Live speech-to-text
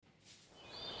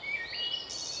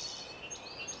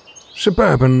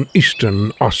suburban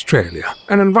eastern Australia,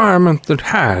 an environment that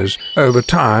has, over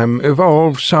time,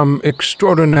 evolved some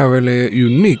extraordinarily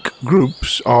unique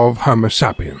groups of Homo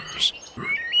sapiens.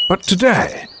 But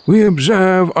today, we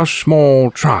observe a small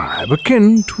tribe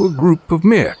akin to a group of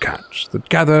meerkats that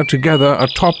gather together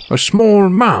atop a small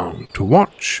mound to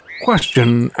watch,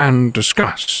 question, and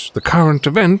discuss the current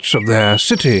events of their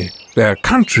city, their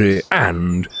country,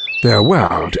 and their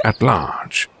world at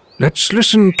large. Let's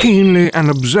listen keenly and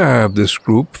observe this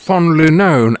group fondly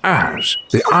known as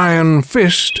the Iron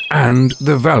Fist and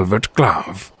the Velvet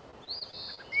Glove.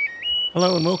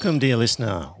 Hello and welcome, dear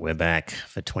listener. We're back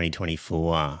for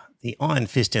 2024, the Iron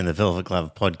Fist and the Velvet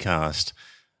Glove podcast.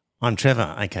 I'm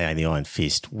Trevor, aka the Iron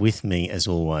Fist. With me, as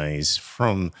always,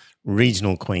 from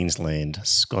regional Queensland,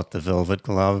 Scott the Velvet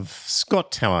Glove.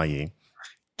 Scott, how are you?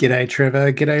 G'day,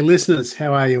 Trevor. G'day, listeners.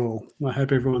 How are you all? I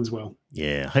hope everyone's well.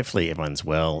 Yeah, hopefully everyone's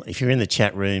well. If you're in the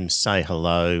chat room, say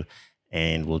hello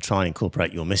and we'll try and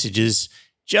incorporate your messages.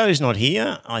 Joe's not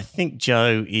here. I think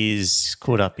Joe is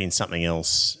caught up in something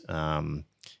else in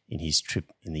his trip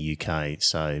in the UK.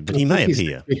 But he may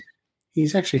appear.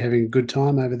 He's actually having a good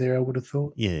time over there, I would have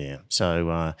thought. Yeah.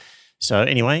 So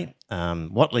anyway,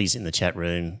 Watley's in the chat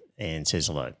room and says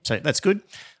hello. So that's good.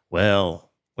 Well,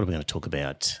 what are we going to talk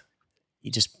about?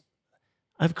 You just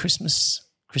over Christmas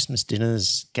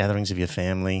dinners, gatherings of your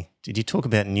family. Did you talk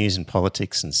about news and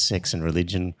politics and sex and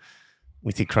religion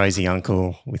with your crazy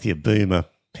uncle, with your boomer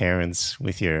parents,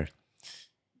 with your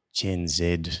Gen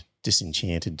Z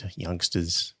disenchanted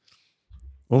youngsters?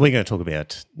 Well, we're going to talk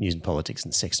about news and politics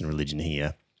and sex and religion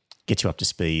here, get you up to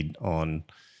speed on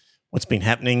what's been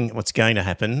happening, what's going to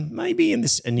happen. Maybe in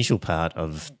this initial part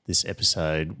of this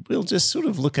episode, we'll just sort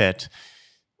of look at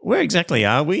where exactly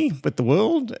are we with the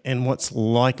world and what's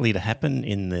likely to happen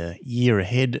in the year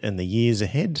ahead and the years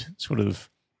ahead, sort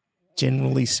of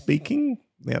generally speaking,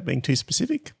 without being too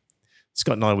specific.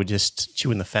 Scott and I were just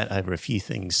chewing the fat over a few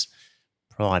things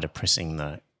prior to pressing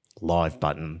the live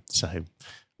button. So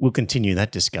we'll continue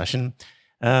that discussion.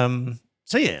 I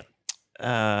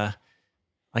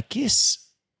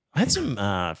guess I had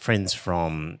some friends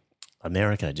from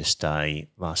America just stay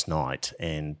last night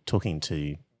and talking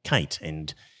to Kate,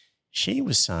 and she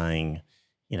was saying,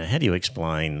 how do you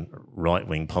explain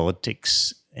right-wing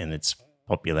politics and its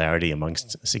popularity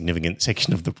amongst a significant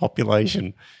section of the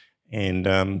population? And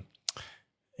I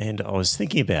was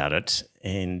thinking about it,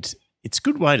 and it's a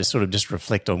good way to sort of just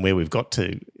reflect on where we've got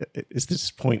to at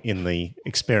this point in the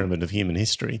experiment of human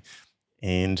history.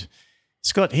 And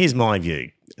Scott, here's my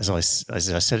view, as I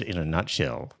said it in a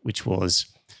nutshell, which was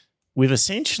we've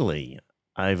essentially,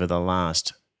 over the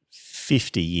last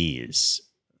 50 years,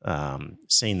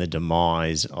 seen the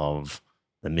demise of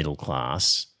the middle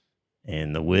class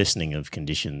and the worsening of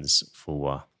conditions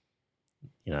for,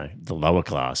 the lower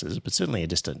classes, but certainly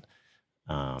just a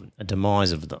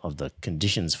demise of the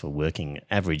conditions for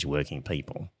average working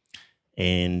people,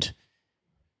 and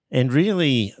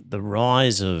really the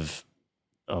rise of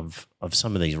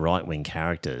some of these right-wing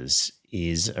characters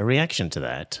is a reaction to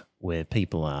that, where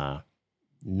people are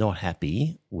not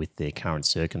happy with their current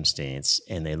circumstance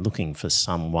and they're looking for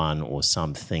someone or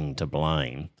something to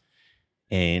blame.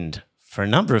 And for a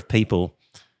number of people,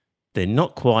 they're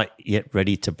not quite yet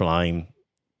ready to blame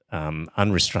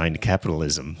unrestrained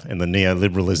capitalism and the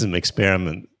neoliberalism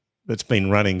experiment that's been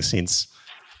running since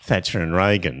Thatcher and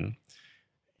Reagan.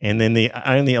 And then the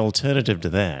only alternative to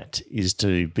that is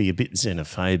to be a bit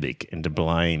xenophobic and to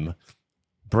blame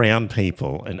brown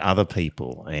people and other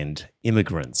people and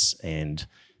immigrants, and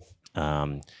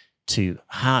to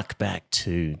hark back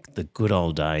to the good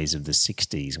old days of the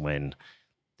 60s when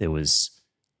there was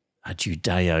a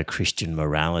Judeo-Christian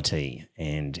morality,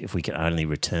 and if we could only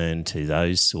return to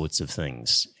those sorts of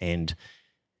things. And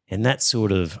that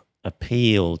sort of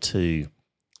appeal to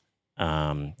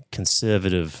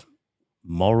conservative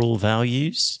moral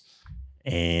values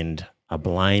and a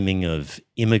blaming of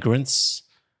immigrants,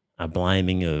 a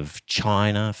blaming of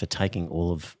China for taking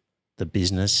all of the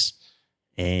business,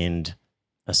 and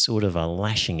a sort of a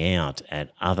lashing out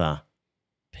at other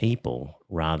people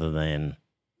rather than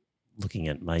looking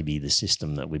at maybe the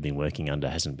system that we've been working under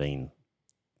hasn't been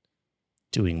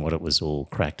doing what it was all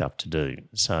cracked up to do.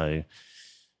 So,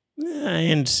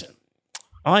 and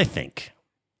I think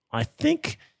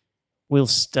we'll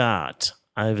start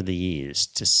over the years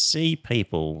to see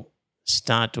people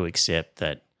start to accept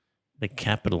that the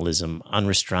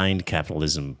unrestrained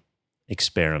capitalism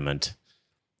experiment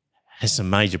has some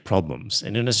major problems.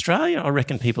 And in Australia, I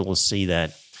reckon people will see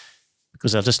that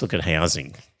because they'll just look at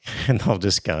housing and they'll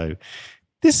just go,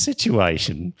 this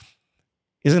situation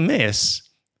is a mess.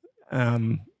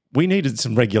 We needed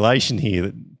some regulation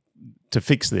here to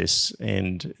fix this,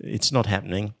 and it's not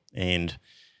happening. And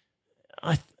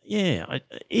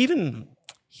even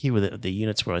here with the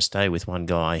units where I stay with one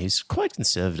guy who's quite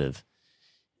conservative,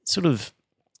 sort of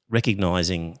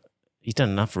recognising he's done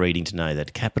enough reading to know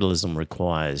that capitalism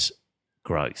requires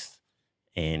growth,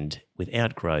 and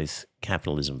without growth,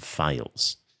 capitalism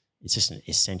fails. It's just an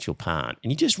essential part,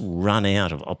 and you just run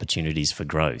out of opportunities for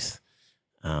growth.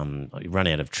 You run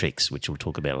out of tricks, which we'll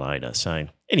talk about later. So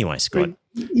anyway, Scott.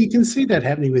 You can see that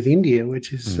happening with India,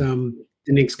 which is the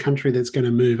next country that's going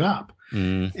to move up.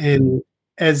 And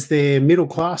as their middle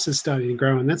class is starting to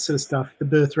grow and that sort of stuff, the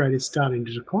birth rate is starting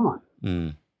to decline.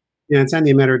 It's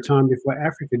only a matter of time before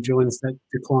Africa joins that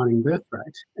declining birth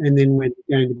rate. And then we're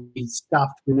going to be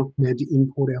stuffed. We're not going to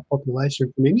import our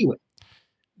population from anywhere.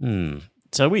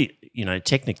 So we,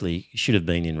 technically should have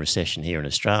been in recession here in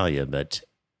Australia, but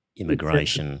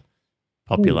immigration,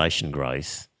 population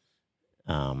growth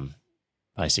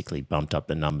basically bumped up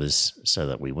the numbers so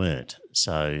that we weren't.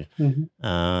 So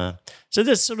so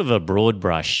there's sort of a broad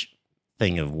brush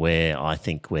thing of where I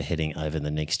think we're heading over the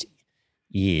next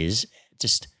years.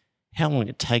 Just how long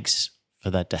it takes for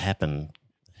that to happen,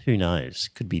 who knows?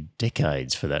 Could be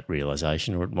decades for that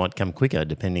realisation, or it might come quicker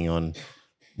depending on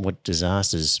what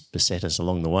disasters beset us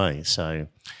along the way. So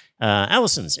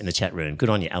Alison's in the chat room. Good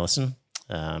on you, Alison.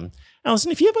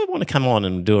 Alison, if you ever want to come on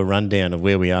and do a rundown of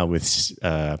where we are with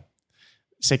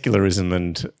secularism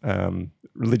and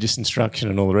religious instruction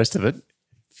and all the rest of it,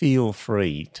 feel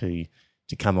free to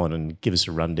come on and give us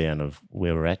a rundown of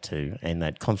where we're at to and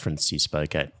that conference you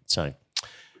spoke at. So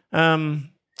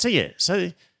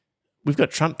we've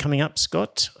got Trump coming up,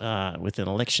 Scott, with an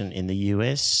election in the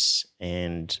US.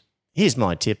 And here's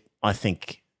my tip. I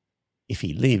think if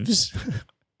he lives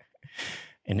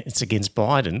and it's against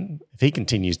Biden, if he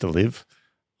continues to live,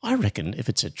 I reckon if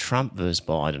it's a Trump versus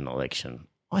Biden election,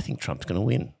 I think Trump's going to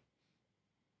win.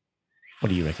 What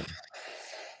do you reckon?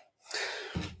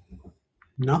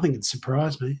 Nothing can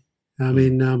surprise me. I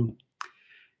mean,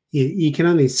 you can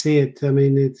only see it. I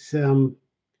mean, it's.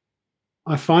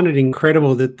 I find it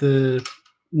incredible that the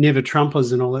never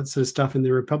Trumpers and all that sort of stuff and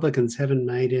the Republicans haven't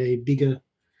made a bigger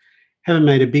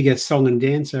song and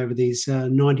dance over these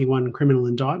 91 criminal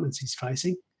indictments he's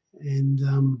facing,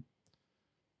 and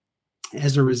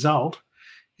as a result,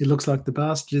 it looks like the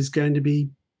bastard is going to be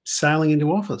sailing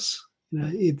into office.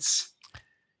 It's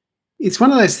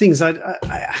one of those things. I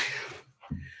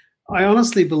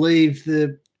honestly believe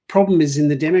the problem is in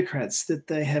the Democrats that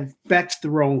they have backed the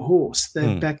wrong horse.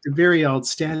 They've backed a very old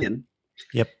stallion.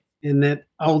 Yep. And that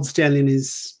old stallion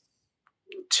is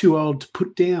too old to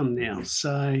put down now.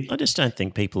 So I just don't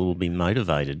think people will be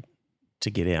motivated to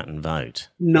get out and vote.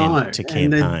 No, and to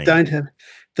campaign. And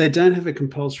they don't have a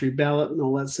compulsory ballot and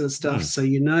all that sort of stuff. So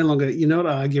you're not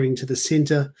arguing to the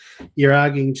centre. You're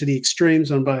arguing to the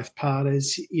extremes on both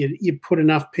parties. You put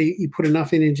enough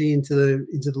energy into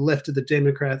the left of the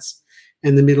Democrats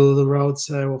and the middle of the road.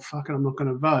 So, well, fuck it, I'm not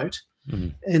going to vote.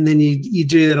 And then you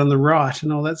do that on the right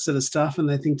and all that sort of stuff, and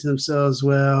they think to themselves,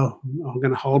 well, I'm going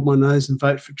to hold my nose and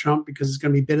vote for Trump because it's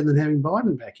going to be better than having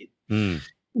Biden back in,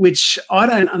 which I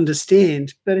don't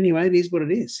understand. But anyway, it is what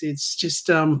it is. It's just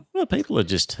well, people are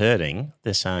just hurting.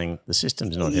 They're saying the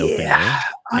system's not helping them.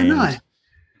 I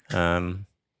know.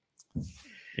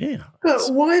 Yeah. But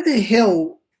why the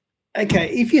hell? Okay,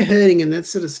 if you're hurting and that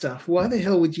sort of stuff, why the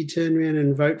hell would you turn around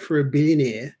and vote for a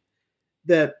billionaire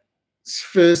that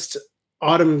first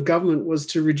item of government was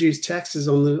to reduce taxes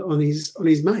on his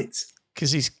mates?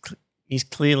 Because he's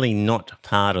clearly not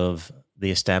part of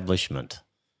the establishment,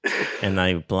 and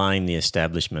they blame the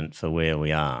establishment for where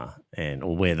we are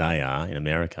or where they are in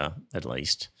America, at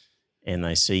least, and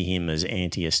they see him as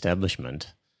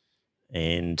anti-establishment,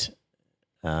 and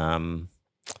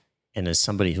as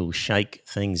somebody who'll shake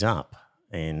things up,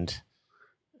 and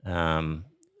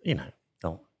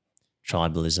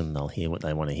tribalism, they'll hear what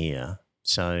they want to hear.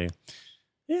 So,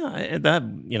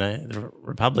 the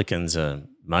Republicans are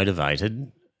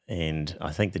motivated, and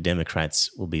I think the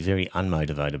Democrats will be very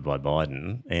unmotivated by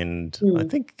Biden. And I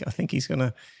think he's going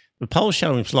to. The polls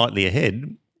show him slightly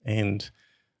ahead, and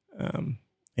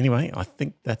anyway, I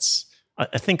think that's.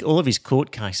 I think all of his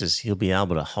court cases he'll be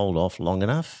able to hold off long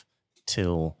enough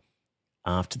till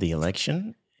after the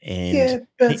election. And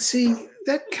see,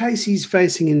 that case he's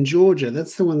facing in Georgia,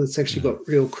 that's the one that's actually got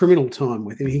real criminal time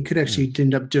with him. He could actually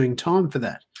end up doing time for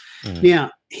that.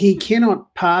 Now, he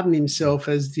cannot pardon himself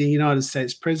as the United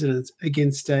States president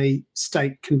against a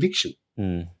state conviction.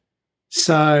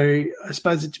 So I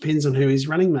suppose it depends on who his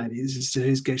running mate is as to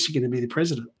who's actually going to be the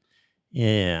president.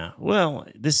 Yeah. Well,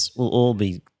 this will all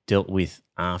be dealt with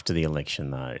after the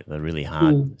election, though, the really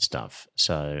hard stuff.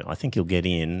 So I think he'll get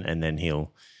in, and then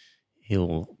he'll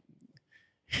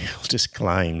just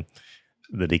claim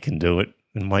that he can do it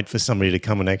and wait for somebody to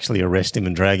come and actually arrest him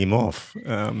and drag him off.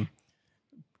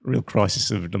 Real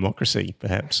crisis of democracy,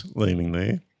 perhaps, looming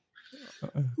there.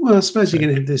 Well, I suppose you're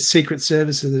going to have the secret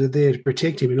services that are there to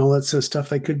protect him and all that sort of stuff.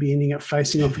 They could be ending up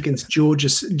facing off against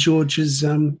George's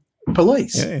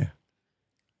police. Yeah.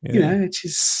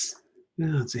 It's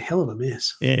a hell of a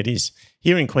mess. Yeah, it is.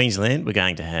 Here in Queensland, we're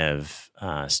going to have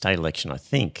a state election, I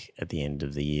think, at the end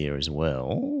of the year as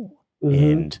well. Mm-hmm.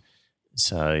 And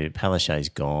so Palaszczuk's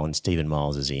gone, Stephen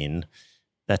Miles is in.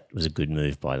 That was a good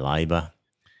move by Labor.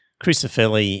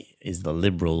 Crucifeli is the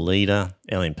Liberal leader,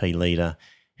 LNP leader.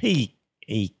 He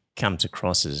comes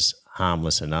across as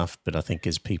harmless enough, but I think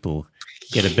as people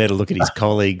get a better look at his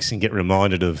colleagues and get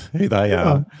reminded of who they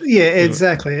are. Yeah,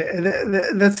 exactly.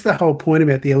 That's the whole point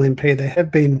about the LNP. They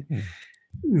have been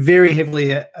very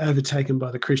heavily overtaken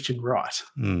by the Christian right.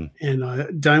 And I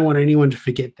don't want anyone to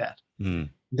forget that.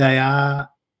 They are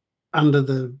under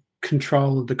the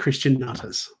control of the Christian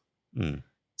nutters.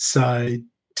 So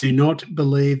do not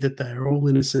believe that they're all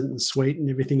innocent and sweet and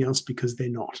everything else, because they're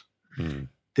not.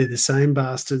 They're the same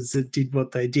bastards that did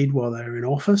what they did while they were in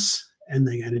office, and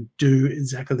they're going to do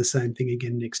exactly the same thing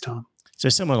again next time. So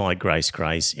someone like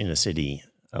Grace inner city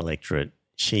electorate,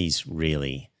 she's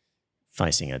really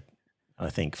facing it, I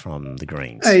think, from the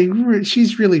Greens.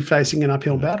 She's really facing an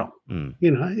uphill battle.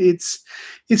 It's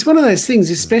one of those things,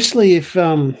 especially if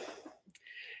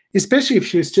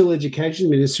she was still education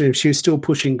minister, if she was still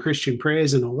pushing Christian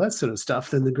prayers and all that sort of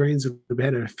stuff, then the Greens would have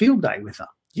had a field day with her.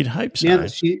 You'd hope so.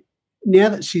 Now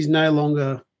that she's no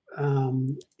longer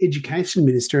education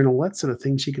minister and all that sort of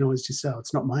thing, she can always just say,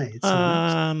 it's not me. It's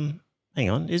hang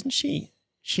on, isn't she?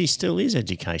 She still is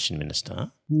education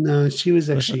minister. No, she was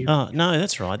actually. No,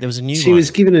 that's right. There was a new one. She was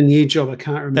given a new job. I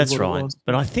can't remember. That's what right. it was.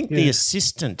 But I think the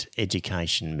assistant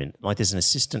education, there's an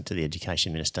assistant to the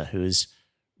education minister who is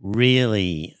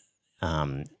really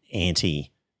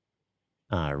anti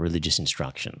religious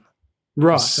instruction.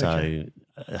 Right. So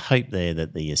I hope there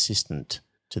that the assistant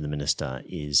to the minister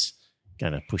is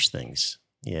going to push things.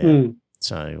 Yeah.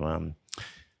 So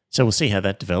we'll see how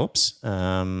that develops.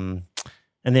 And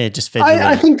they're just federally.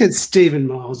 I think that Stephen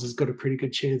Miles has got a pretty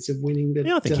good chance of winning. But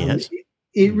yeah, I think he has.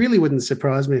 It really wouldn't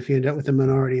surprise me if he ended up with a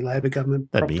minority Labor government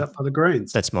propped up by the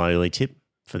Greens. That's my early tip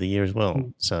for the year as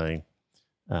well. So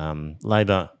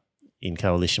Labor in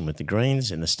coalition with the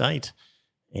Greens in the state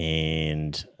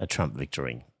and a Trump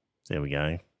victory. There we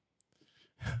go.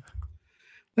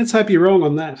 Let's hope you're wrong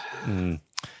on that.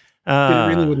 But it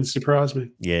really wouldn't surprise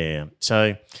me. Yeah.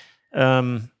 So,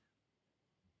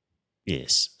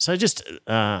 yes. So just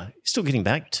still getting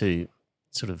back to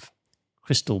sort of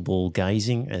crystal ball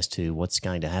gazing as to what's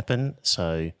going to happen.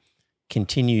 So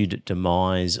continued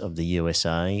demise of the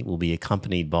USA will be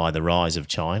accompanied by the rise of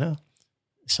China.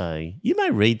 So you may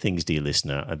read things, dear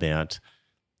listener, about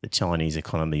the Chinese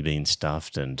economy being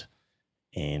stuffed and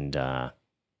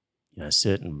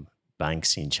certain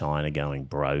banks in China going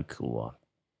broke or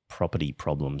property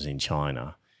problems in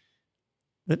China.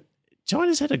 But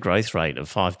China's had a growth rate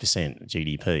of 5%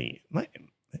 GDP.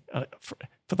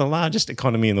 For the largest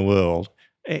economy in the world,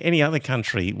 any other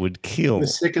country would kill. The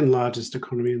second largest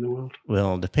economy in the world.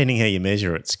 Well, depending how you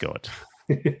measure it, Scott.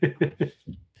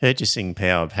 Purchasing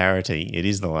power parity, it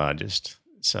is the largest.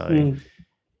 So,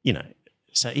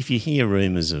 so if you hear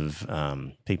rumours of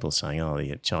people saying,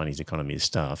 the Chinese economy is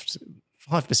stuffed,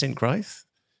 5% growth,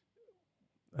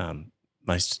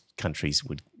 most countries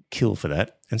would kill for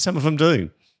that, and some of them do.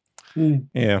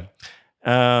 Yeah.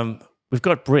 We've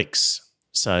got BRICS.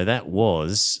 So that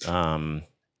was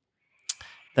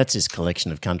that's this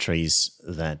collection of countries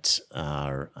that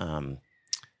are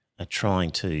trying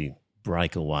to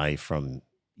break away from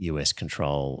US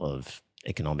control of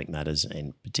economic matters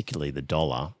and particularly the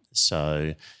dollar.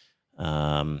 So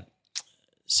the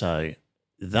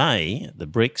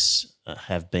BRICS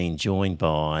have been joined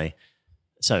by,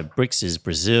 so BRICS is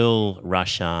Brazil,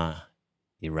 Russia,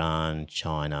 Iran,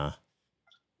 China,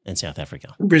 and South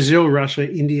Africa. Brazil, Russia,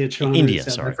 India, China, and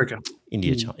South Africa.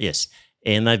 India, China, yes.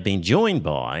 And they've been joined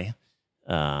by,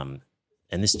 and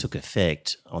this took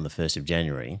effect on the 1st of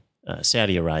January,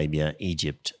 Saudi Arabia,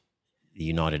 Egypt, the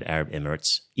United Arab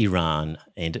Emirates, Iran,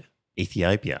 and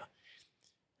Ethiopia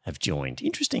have joined.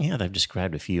 Interesting how they've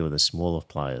described a few of the smaller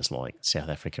players like South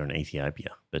Africa and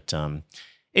Ethiopia. But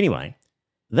anyway,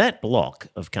 that block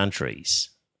of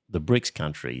countries, the BRICS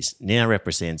countries, now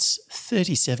represents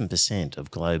 37%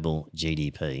 of global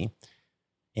GDP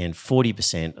and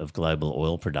 40% of global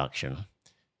oil production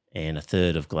and a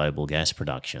third of global gas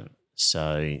production.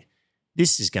 So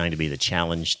this is going to be the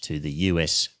challenge to the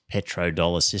US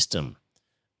petrodollar system,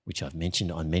 which I've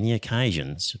mentioned on many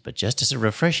occasions, but just as a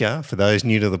refresher for those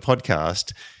new to the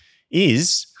podcast,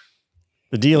 is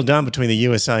the deal done between the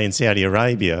USA and Saudi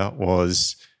Arabia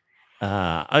was,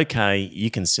 okay, you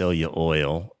can sell your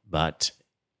oil, but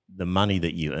the money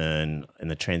that you earn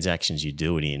and the transactions you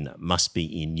do it in must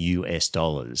be in US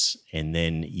dollars. And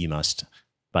then you must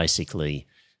basically,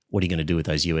 what are you going to do with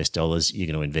those US dollars? You're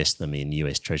going to invest them in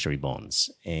US Treasury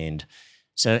bonds. And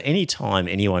so anytime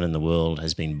anyone in the world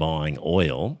has been buying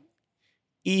oil,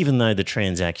 even though the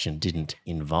transaction didn't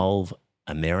involve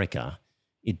America,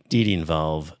 it did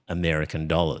involve American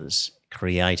dollars,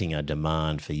 creating a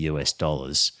demand for US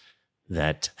dollars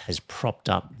that has propped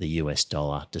up the US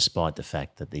dollar, despite the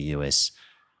fact that the US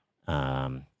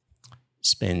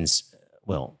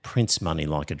prints money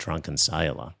like a drunken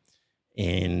sailor.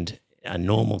 And a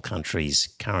normal country's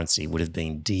currency would have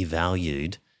been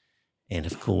devalued and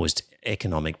have caused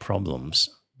economic problems.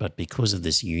 But because of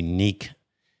this unique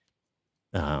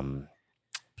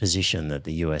position that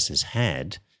the US has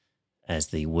had as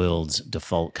the world's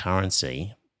default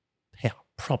currency,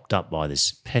 propped up by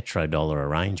this petrodollar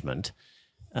arrangement,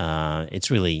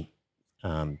 it's really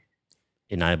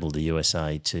enabled the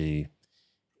USA to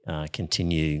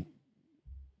continue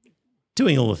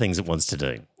doing all the things it wants to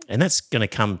do. And that's going to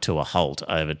come to a halt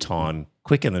over time,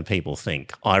 quicker than people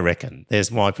think, I reckon. There's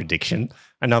my prediction.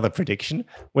 Another prediction.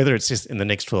 Whether it's just in the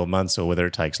next 12 months or whether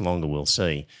it takes longer, we'll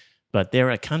see. But there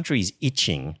are countries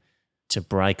itching to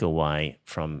break away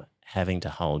from having to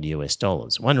hold US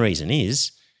dollars. One reason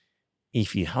is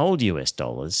if you hold US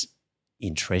dollars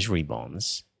in treasury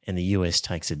bonds and the US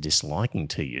takes a disliking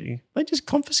to you, they just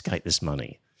confiscate this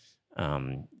money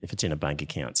if it's in a bank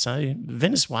account. So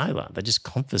Venezuela, they just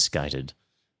confiscated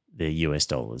their US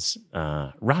dollars.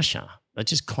 Russia, they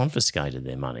just confiscated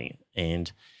their money.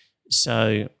 And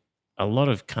so a lot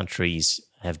of countries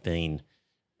have been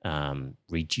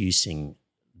reducing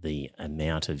the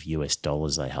amount of US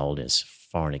dollars they hold as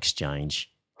foreign exchange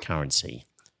currency,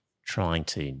 trying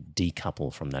to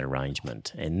decouple from that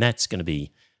arrangement. And that's going to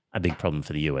be a big problem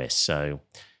for the US. So,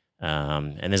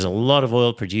 and there's a lot of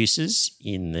oil producers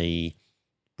in the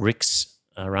BRICS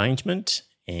arrangement.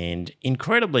 And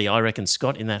incredibly, I reckon,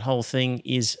 Scott, in that whole thing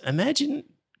is imagine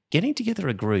getting together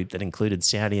a group that included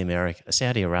Saudi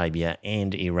Arabia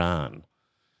and Iran.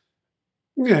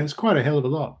 Yeah, it's quite a hell of a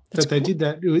lot that they did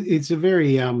that. It's a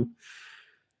very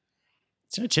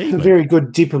it's an achievement. A very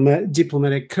good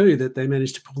diplomatic coup that they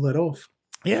managed to pull that off.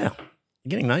 Yeah,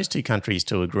 getting those two countries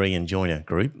to agree and join a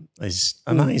group is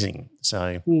amazing.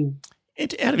 So,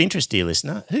 out of interest, dear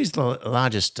listener, who's the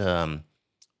largest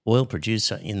oil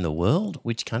producer in the world?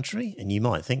 Which country? And you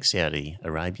might think Saudi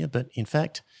Arabia, but in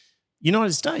fact,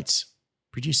 United States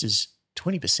produces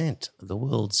 20% of the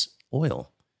world's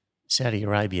oil. Saudi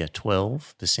Arabia,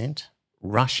 12%,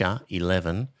 Russia,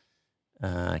 11%,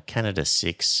 Canada,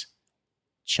 6%,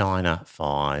 China,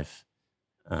 5%,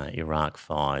 Iraq,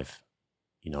 5%,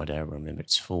 United Arab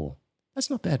Emirates, 4%. That's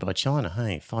not bad by China,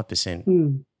 hey, 5%.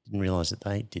 Didn't realise that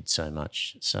they did so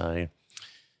much. So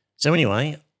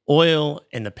anyway, oil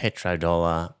and the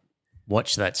petrodollar,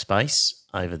 watch that space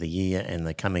over the year and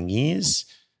the coming years.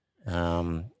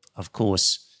 Of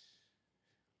course,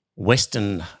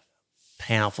 Western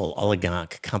powerful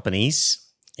oligarch companies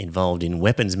involved in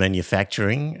weapons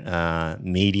manufacturing,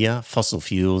 media, fossil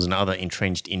fuels and other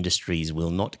entrenched industries will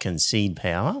not concede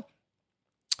power.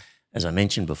 As I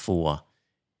mentioned before,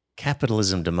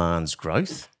 capitalism demands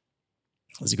growth.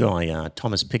 There's a guy,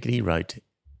 Thomas Piketty, wrote,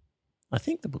 I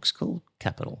think the book's called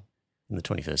Capital in the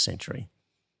 21st Century.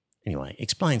 Anyway,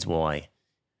 explains why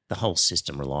the whole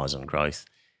system relies on growth.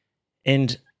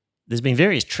 And there's been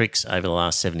various tricks over the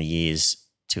last 70 years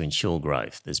to ensure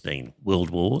growth. There's been world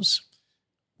wars.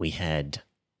 We had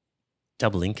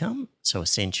double income. So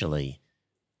essentially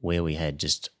where we had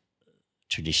just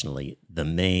traditionally the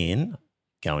man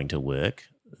going to work,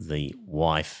 the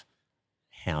wife,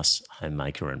 house,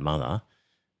 homemaker and mother.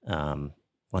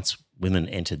 Once women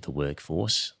entered the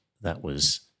workforce, that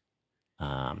was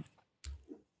a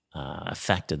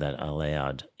factor that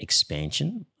allowed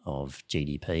expansion of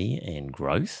GDP and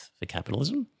growth for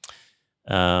capitalism.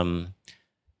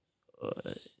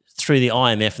 Through the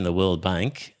IMF and the World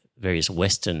Bank, various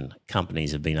Western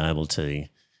companies have been able to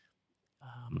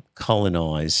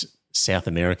colonise South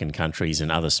American countries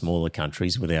and other smaller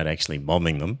countries without actually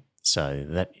bombing them. So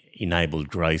that enabled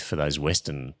growth for those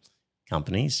Western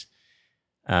companies.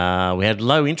 We had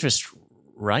low interest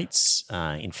rates,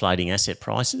 inflating asset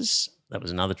prices. That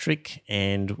was another trick.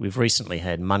 And we've recently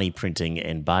had money printing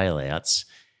and bailouts.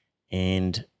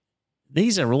 And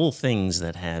these are all things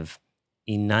that have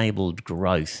enabled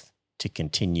growth to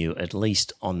continue, at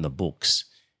least on the books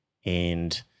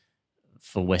and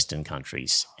for Western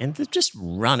countries. And they've just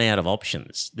run out of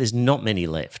options. There's not many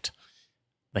left.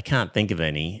 They can't think of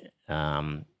any.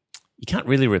 You can't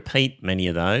really repeat many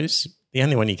of those. The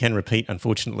only one you can repeat,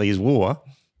 unfortunately, is war.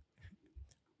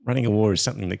 Running a war is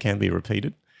something that can be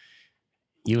repeated.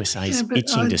 USA's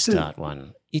itching to start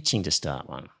one.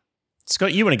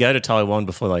 Scott, you want to go to Taiwan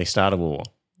before they start a war?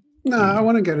 No, I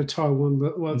want to go to Taiwan,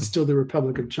 but it's still the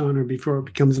Republic of China before it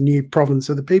becomes a new province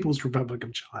of the People's Republic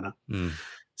of China.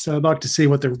 So I'd like to see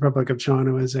what the Republic of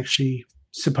China is actually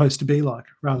supposed to be like,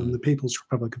 rather than the People's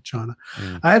Republic of China.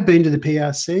 I have been to the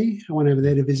PRC. I went over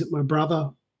there to visit my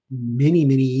brother many,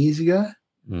 many years ago.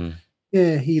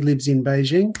 Yeah, he lives in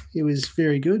Beijing. It was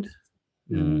very good.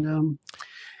 And,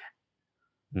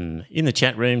 in the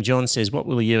chat room, John says, what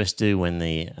will the US do when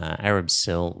the Arabs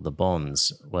sell the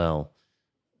bonds? Well,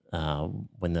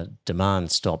 when the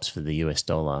demand stops for the US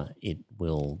dollar, it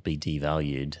will be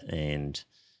devalued. And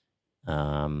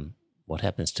what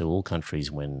happens to all countries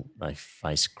when they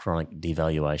face chronic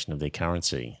devaluation of their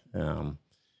currency?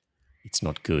 It's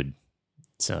not good.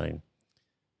 So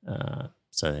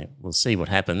we'll see what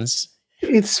happens.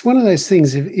 It's one of those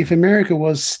things. If America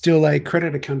was still a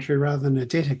creditor country rather than a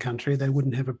debtor country, they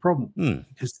wouldn't have a problem.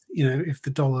 Because, if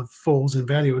the dollar falls in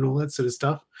value and all that sort of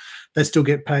stuff, they still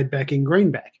get paid back in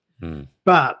greenback.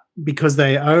 But because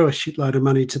they owe a shitload of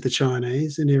money to the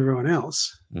Chinese and everyone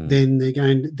else, then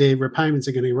their repayments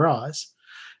are going to rise.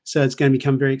 So it's going to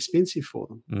become very expensive for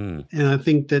them. And I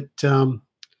think that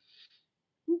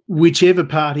whichever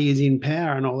party is in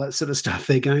power and all that sort of stuff,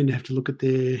 they're going to have to look at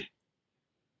their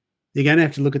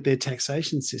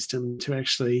taxation system to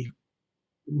actually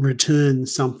return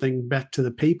something back to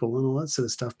the people and all that sort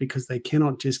of stuff, because they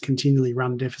cannot just continually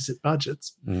run deficit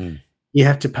budgets. You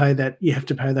have to pay that. You have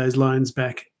to pay those loans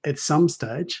back at some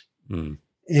stage.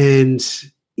 And,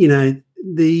 the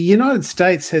United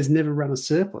States has never run a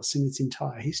surplus in its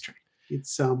entire history. It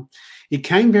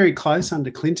came very close under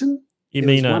Clinton. You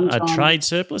mean a trade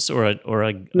surplus or a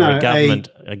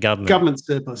government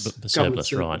surplus?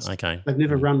 Surplus, right? Okay. They've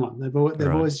never run one.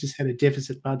 They've always just had a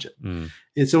deficit budget.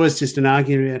 It's always just an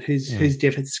argument about whose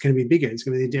deficit is going to be bigger. It's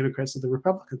going to be the Democrats or the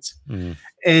Republicans.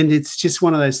 And it's just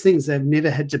one of those things. They've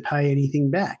never had to pay anything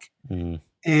back.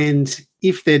 And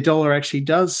if their dollar actually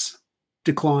does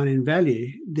decline in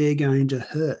value, they're going to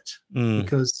hurt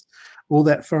because all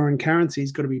that foreign currency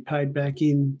has got to be paid back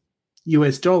in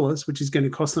US dollars, which is going to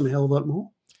cost them a hell of a lot more.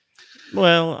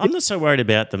 Well, I'm not so worried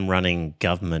about them running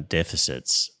government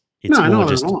deficits.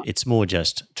 It's more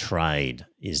just trade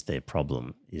is their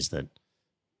problem. Is that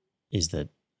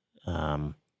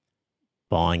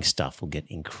buying stuff will get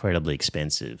incredibly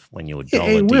expensive when your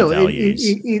dollar devalues.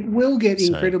 It will get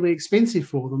incredibly expensive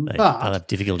for them, but they'll have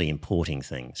difficulty importing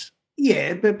things.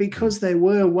 Yeah, but because they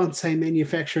were once a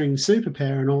manufacturing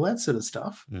superpower and all that sort of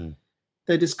stuff,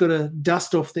 they just got to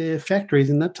dust off their factories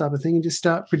and that type of thing and just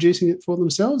start producing it for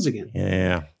themselves again.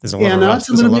 Yeah, there's a lot of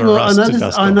rust.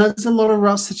 I know there's a lot of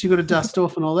rust that you've got to dust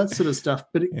off and all that sort of stuff,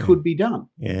 but it could be done.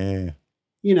 Yeah.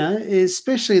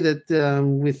 Especially that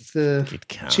with the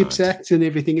CHIPS Act and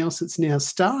everything else that's now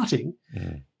starting,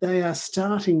 they are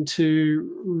starting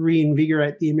to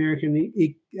reinvigorate the American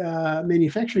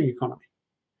manufacturing economy.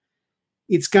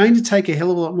 It's going to take a hell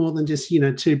of a lot more than just,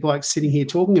 two blokes sitting here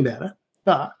talking about it,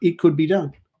 but it could be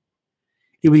done.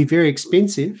 It'll be very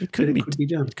expensive, but it could be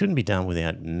done. It couldn't be done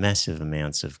without massive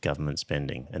amounts of government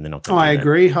spending, and they're not going to do that. I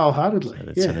agree wholeheartedly.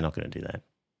 So they're not going to do that.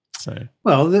 So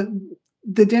well,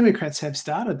 the Democrats have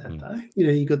started that though.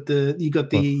 You got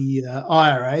the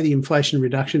IRA, the Inflation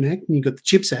Reduction Act, and you got the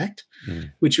CHIPS Act,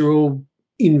 which are all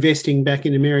investing back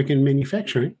in American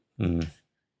manufacturing.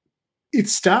 It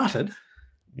started.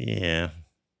 Yeah.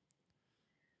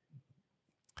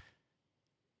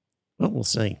 Well, we'll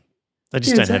see. They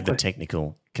just don't have the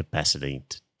technical capacity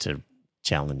to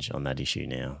challenge on that issue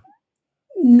now.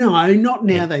 No, not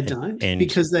now. They don't,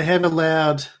 because they have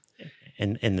allowed.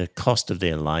 And the cost of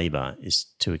their labour is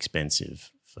too expensive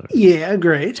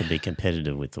agreed, to be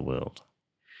competitive with the world.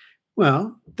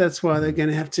 Well, that's why they're going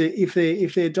to have to,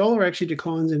 if their dollar actually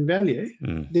declines in value,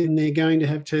 then they're going to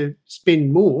have to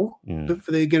spend more, but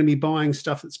they're going to be buying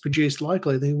stuff that's produced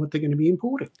locally than what they're going to be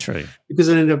importing. True. Because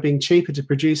it ended up being cheaper to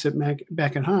produce it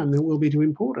back at home than it will be to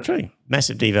import it. True.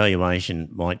 Massive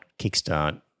devaluation might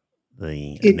kickstart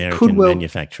the American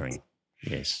manufacturing.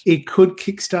 Yes. It could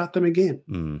kickstart them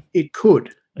again. It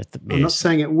could. I'm not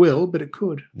saying it will, but it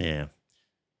could. Yeah.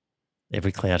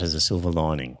 Every cloud has a silver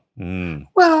lining.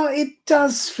 Well, it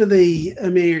does for the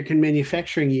American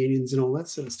manufacturing unions and all that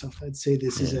sort of stuff. I'd say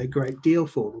this is a great deal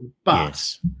for them.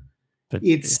 But But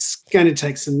it's going to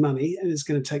take some money and it's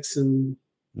going to take some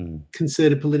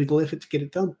concerted political effort to get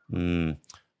it done.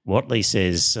 Whatley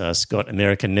says, Scott,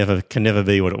 America can never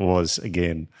be what it was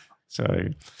again. So,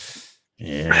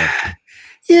 yeah.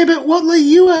 Yeah, but Whatley,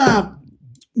 you are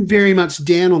very much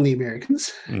down on the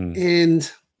Americans,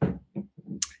 and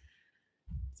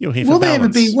you're here for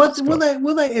balance,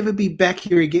 will they ever be back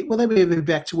here again? Will they be ever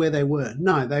back to where they were?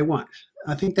 No, they won't.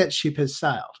 I think that ship has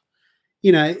sailed.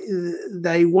 You know,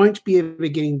 they won't be ever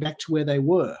getting back to where they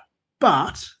were,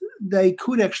 but they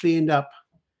could actually end up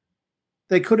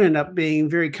being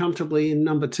very comfortably in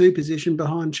number 2 position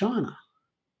behind China.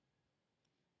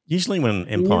 Usually when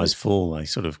empires fall, they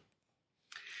sort of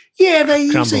they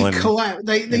usually collapse.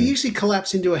 They usually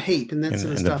collapse into a heap and that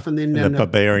sort of stuff. And then the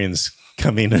barbarians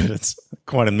come in and it's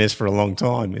quite a mess for a long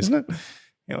time, isn't it?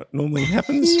 How it normally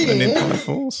happens when an empire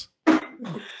falls.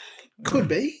 Could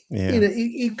be. Yeah. You know,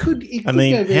 it could I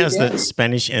mean, go very how's badly. the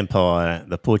Spanish Empire,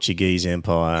 the Portuguese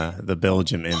Empire, the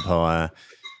Belgian Empire,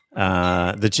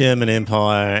 the German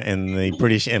Empire and the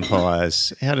British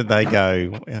empires? How did they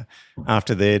go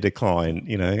after their decline?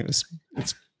 You know,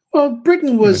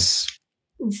 Britain was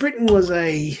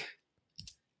a.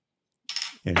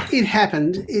 Yeah. It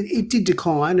happened. It did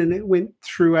decline, and it went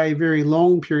through a very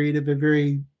long period of a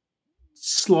very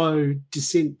slow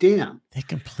descent down. They're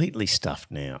completely stuffed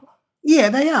now. Yeah,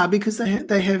 they are, because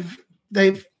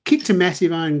they've kicked a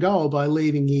massive own goal by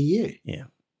leaving the EU. Yeah.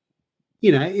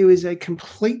 You know, it was a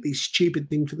completely stupid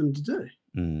thing for them to do.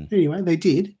 Anyway, they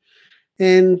did.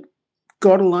 And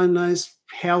God alone knows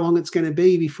how long it's going to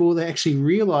be before they actually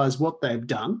realise what they've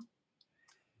done,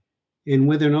 and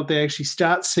whether or not they actually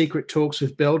start secret talks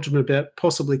with Belgium about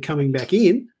possibly coming back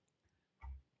in.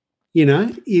 You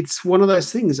know, it's one of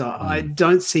those things. I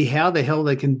don't see how the hell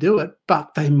they can do it,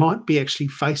 but they might be actually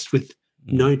faced with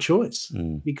no choice,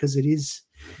 because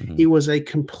it was a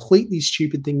completely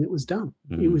stupid thing that was done.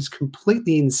 It was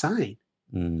completely insane.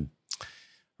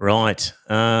 Right.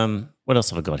 What else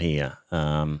have I got here?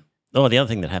 The other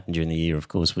thing that happened during the year, of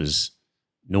course, was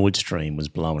Nord Stream was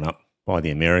blown up by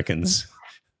the Americans.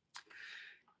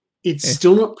 It's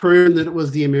still not proven that it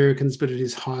was the Americans, but it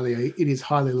is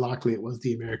highly likely it was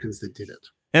the Americans that did it.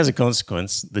 As a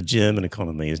consequence, the German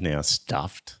economy is now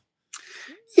stuffed.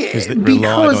 Yeah, because it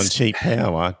relied on cheap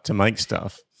power to make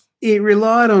stuff. It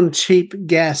relied on cheap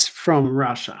gas from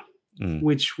Russia,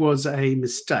 which was a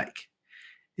mistake.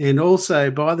 And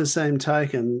also, by the same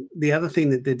token, the other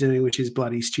thing that they're doing, which is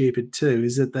bloody stupid too,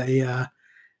 is that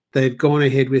they've gone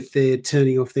ahead with their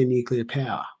turning off their nuclear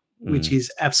power, which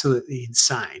is absolutely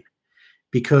insane.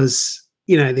 Because,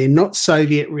 you know, they're not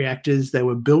Soviet reactors. They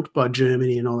were built by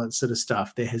Germany and all that sort of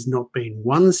stuff. There has not been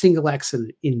one single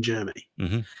accident in Germany.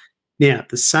 Now, at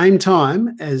the same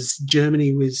time as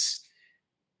Germany was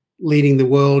leading the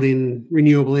world in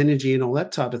renewable energy and all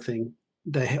that type of thing,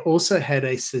 they also had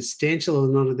a substantial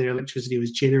amount of their electricity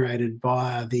was generated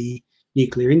by the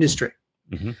nuclear industry.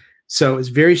 So it was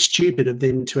very stupid of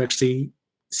them to actually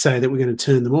say that we're going to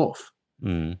turn them off.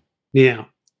 Now,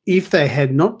 if they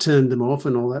had not turned them off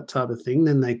and all that type of thing,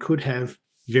 then they could have,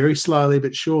 very slowly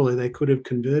but surely, they could have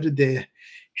converted their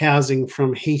housing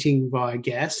from heating via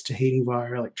gas to heating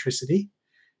via electricity,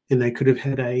 and they could have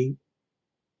had a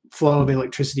flow of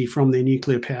electricity from their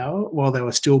nuclear power while they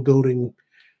were still building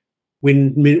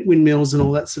windmills and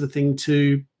all that sort of thing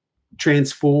to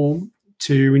transform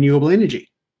to renewable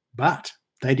energy. But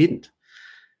they didn't.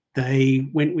 They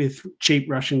went with cheap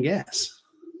Russian gas.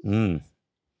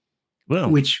 Well,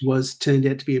 which turned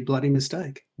out to be a bloody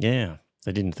mistake. Yeah,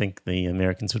 they didn't think the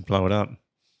Americans would blow it up.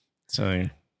 So,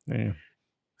 yeah.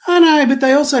 I know, but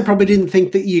they also probably didn't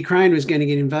think that Ukraine was going to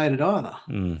get invaded either.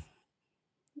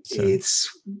 So, it's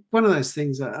one of those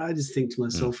things. I just think to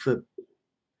myself that,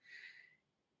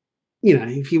 you know,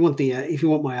 if you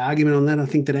want my argument on that, I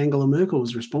think that Angela Merkel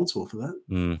was responsible for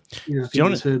that. You know,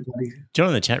 John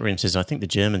in the chat room says, I think the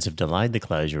Germans have delayed the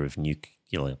closure of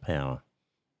nuclear power.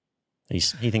 He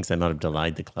thinks they might have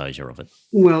delayed the closure of it.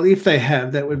 Well, if they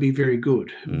have, that would be very good.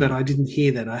 But I didn't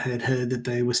hear that. I had heard that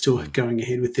they were still going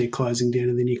ahead with their closing down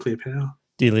of the nuclear power.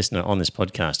 Dear listener, on this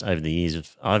podcast over the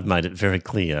years, I've made it very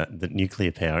clear that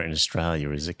nuclear power in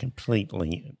Australia is a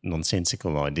completely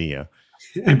nonsensical idea.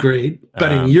 Agreed.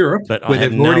 But in Europe, but where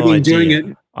they've already been doing it.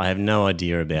 I have no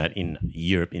idea about in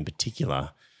Europe in particular,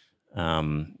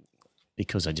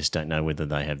 because I just don't know whether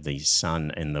they have the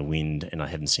sun and the wind, and I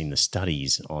haven't seen the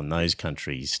studies on those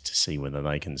countries to see whether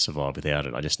they can survive without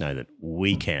it. I just know that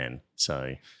we can.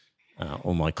 So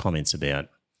all my comments about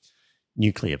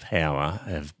nuclear power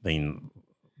have been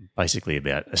basically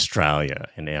about Australia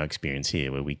and our experience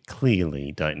here, where we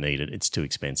clearly don't need it. It's too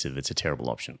expensive. It's a terrible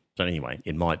option. But anyway,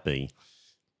 it might be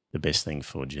the best thing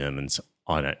for Germans?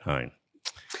 I don't know.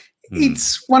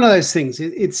 It's one of those things.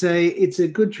 It's a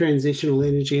good transitional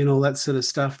energy and all that sort of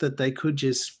stuff that they could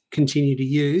just continue to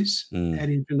use ad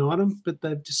infinitum, but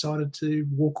they've decided to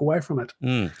walk away from it.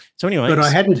 So anyway, but I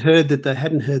hadn't heard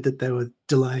that they were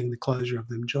delaying the closure of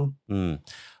them, John.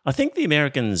 I think the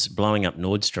Americans blowing up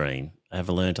Nord Stream have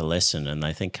learnt a lesson, and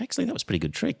they think actually that was a pretty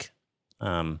good trick.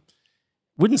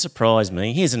 Wouldn't surprise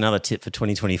me. Here's another tip for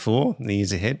 2024, the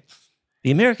years ahead.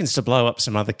 The Americans to blow up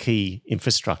some other key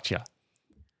infrastructure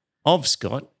of,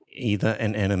 Scott, either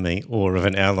an enemy or of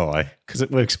an ally, because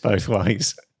it works both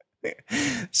ways.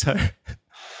 So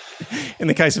in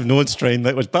the case of Nord Stream,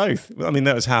 that was both. I mean,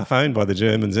 that was half owned by the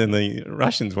Germans and the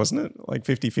Russians, wasn't it? Like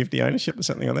 50-50 ownership or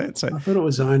something like that. So I thought it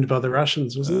was owned by the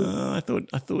Russians, wasn't it?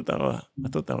 I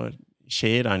thought they were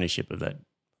shared ownership of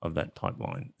that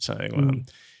pipeline. So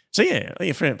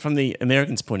from the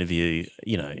Americans' point of view,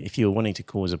 if you're wanting to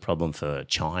cause a problem for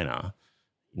China,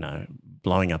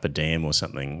 blowing up a dam or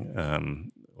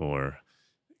something, or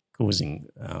causing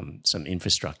some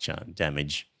infrastructure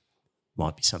damage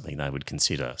might be something they would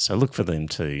consider. So look for them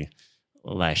to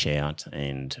lash out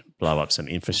and blow up some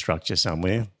infrastructure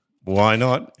somewhere. Why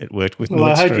not? It worked with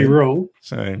Nord Stream. I hope you're wrong.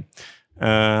 So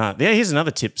here's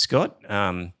another tip, Scott.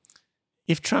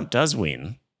 If Trump does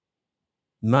win,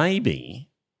 maybe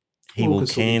he will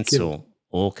cancel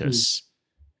AUKUS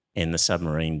and the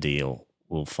submarine deal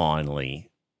will finally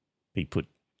be put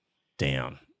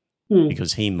down,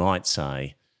 because he might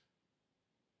say,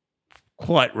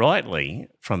 quite rightly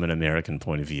from an American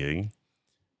point of view,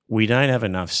 we don't have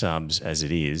enough subs as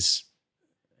it is,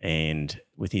 and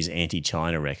with his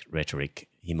anti-China rhetoric,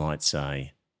 he might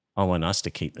say, I want us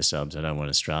to keep the subs, I don't want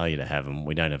Australia to have them,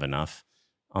 we don't have enough,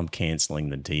 I'm cancelling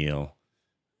the deal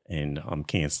and I'm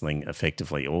cancelling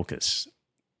effectively AUKUS.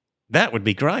 That would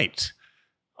be great.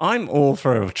 I'm all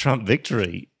for a Trump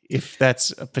victory if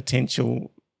that's a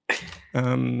potential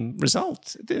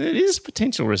result. It is a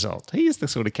potential result. He is the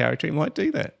sort of character who might do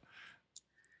that.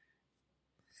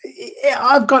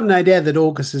 I've got no doubt that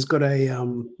AUKUS has got a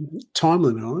time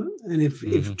limit on it, and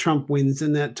if Trump wins,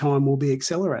 then that time will be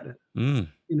accelerated.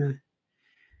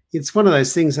 It's one of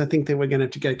those things. I think that we're going to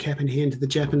have to go cap in hand to the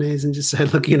Japanese and just say,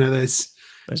 look, those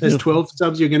 12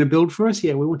 subs you're going to build for us,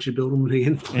 we want you to build them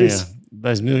again, please.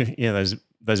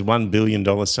 Those $1 billion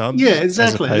subs. Yeah,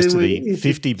 exactly. As opposed to the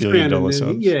 $50 billion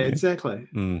subs. Yeah, exactly.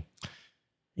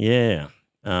 Yeah.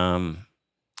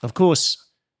 Of course,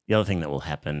 the other thing that will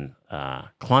happen,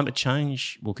 climate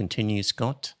change will continue,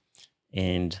 Scott.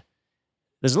 And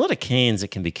there's a lot of cans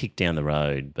that can be kicked down the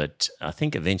road, but I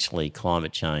think eventually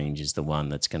climate change is the one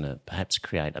that's going to perhaps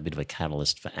create a bit of a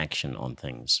catalyst for action on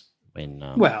things.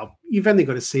 Well, you've only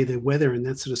got to see the weather and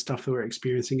that sort of stuff that we're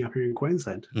experiencing up here in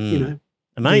Queensland,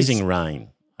 Amazing rain.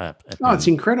 It's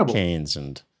incredible. Cairns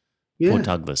and Port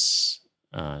Douglas,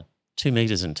 2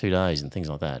 meters in 2 days and things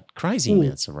like that. Crazy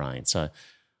amounts of rain. So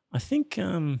I think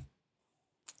for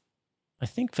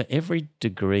every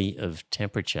degree of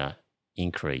temperature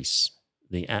increase,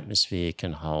 the atmosphere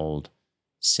can hold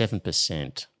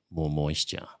 7% more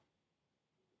moisture.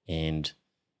 And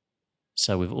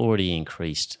so we've already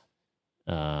increased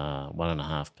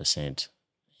 1.5%.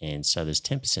 And so there's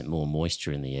 10% more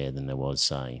moisture in the air than there was,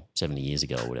 say, 70 years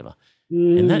ago or whatever.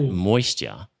 And that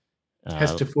moisture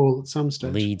has to fall at some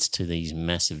stage. Leads to these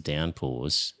massive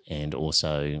downpours and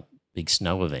also big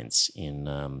snow events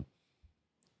in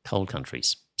cold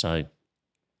countries. So,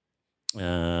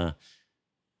 and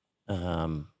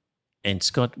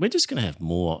Scott, we're just going to have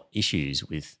more issues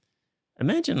with,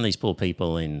 imagine these poor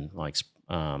people in like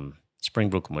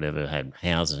Springbrook and whatever had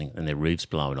housing and their roofs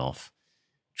blown off.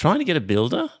 Trying to get a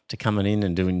builder to come in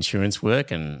and do insurance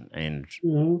work and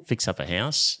fix up a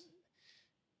house,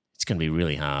 it's going to be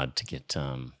really hard to get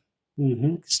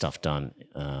stuff done.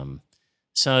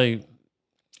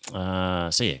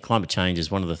 Climate change is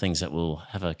one of the things that will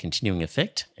have a continuing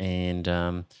effect.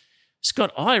 And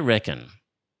Scott, I reckon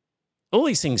all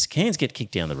these things, cans get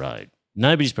kicked down the road.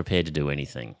 Nobody's prepared to do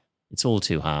anything. It's all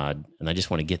too hard, and they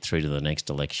just want to get through to the next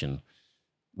election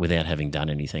without having done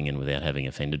anything and without having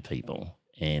offended people.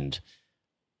 And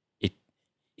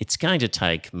it's going to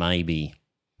take maybe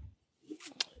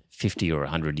 50 or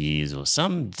 100 years or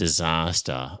some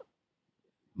disaster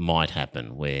might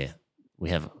happen where we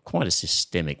have quite a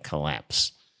systemic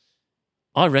collapse.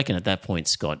 I reckon at that point,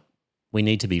 Scott, we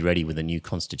need to be ready with a new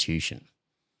constitution.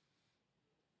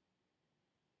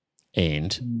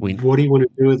 And what do you want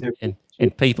to do with it?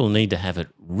 And people need to have it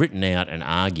written out and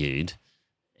argued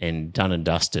and done and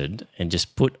dusted and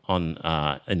just put on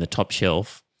in the top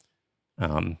shelf.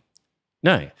 On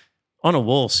a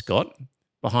wall, Scott,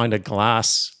 behind a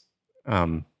glass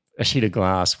a sheet of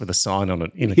glass with a sign on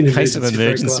it in a In case of emergency,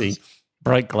 emergency,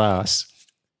 break glass,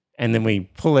 and then we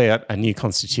pull out a new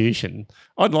constitution.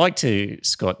 I'd like to,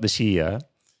 Scott, this year,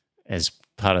 as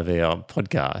part of our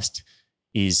podcast,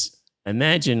 is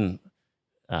imagine,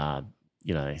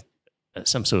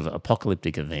 some sort of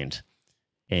apocalyptic event,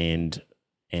 and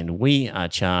we are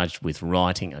charged with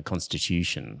writing a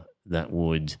constitution that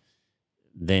would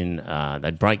then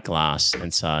they'd break glass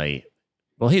and say,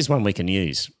 well, here's one we can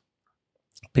use.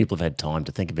 People have had time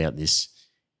to think about this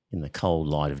in the cold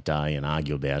light of day and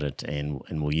argue about it, and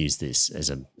we'll use this as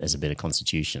a better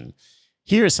constitution.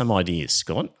 Here are some ideas,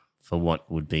 Scott, for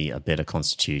what would be a better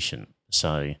constitution.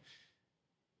 So,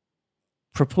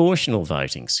 proportional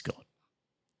voting, Scott.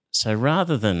 So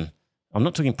rather than, I'm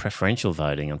not talking preferential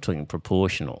voting, I'm talking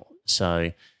proportional.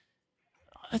 So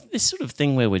this sort of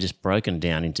thing where we're just broken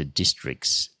down into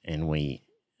districts and we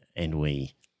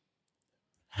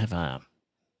have a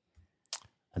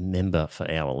member for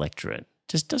our electorate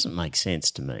just doesn't make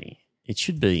sense to me. It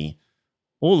should be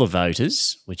all the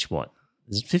voters, which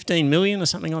is it 15 million or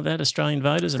something like that, Australian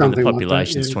voters? Something I mean, the like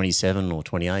population's that, yeah. 27 or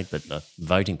 28, but the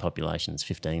voting population is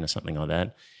 15 or something like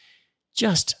that.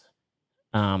 Just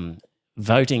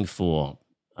voting for,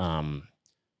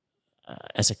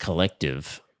 as a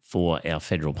collective, for our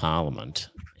federal parliament.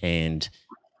 And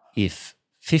if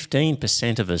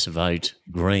 15% of us vote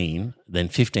Green, then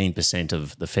 15%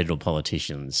 of the federal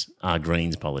politicians are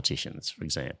Greens politicians, for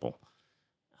example.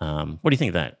 What do you think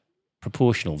of that?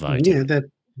 Proportional voting. Yeah, that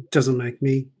doesn't make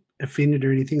me offended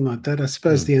or anything like that. I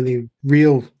suppose the only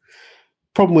real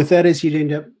problem with that is you'd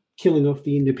end up killing off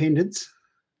the independents,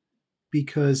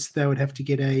 because they would have to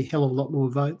get a hell of a lot more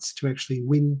votes to actually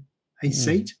win a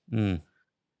seat.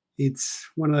 It's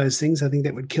one of those things, I think,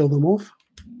 that would kill them off.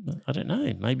 I don't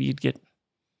know. Maybe you'd get...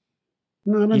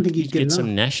 No, I don't think you'd get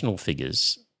some national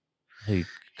figures who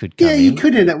could come in. Yeah, you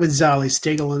could end up with Zali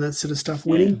Steggall and that sort of stuff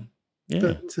winning. Yeah.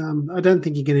 But I don't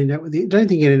think you can end up with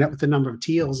the number of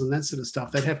Teals and that sort of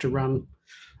stuff. They'd have to run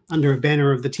under a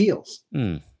banner of the Teals.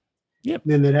 Yep.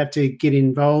 Then they'd have to get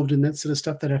involved in that sort of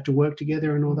stuff. They'd have to work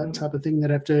together and all that type of thing.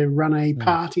 They'd have to run a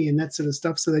party and that sort of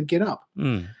stuff, so they'd get up.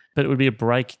 But it would be a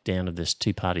breakdown of this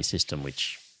two-party system,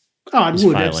 which it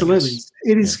would, absolutely. Us.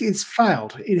 It's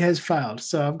failed. It has failed.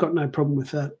 So I've got no problem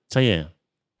with that. So, yeah,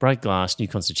 break glass, new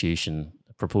constitution,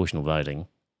 proportional voting.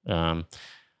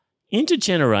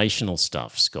 Intergenerational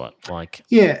stuff, Scott.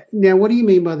 Yeah. Now, what do you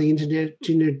mean by the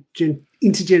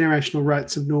intergenerational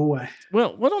rights of Norway?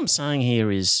 Well, what I'm saying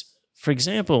here is, for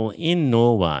example, in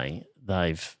Norway,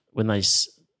 they've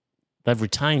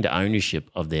retained ownership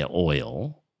of their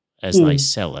oil as they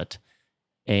sell it,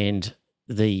 and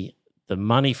the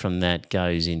money from that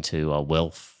goes into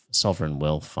a sovereign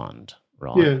wealth fund,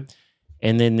 right? Yeah.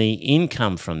 And then the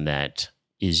income from that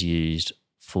is used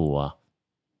for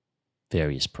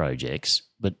various projects,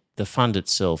 but the fund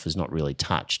itself is not really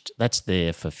touched. That's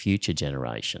there for future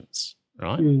generations,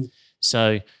 right?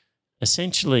 So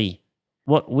essentially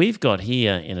what we've got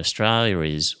here in Australia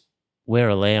is we're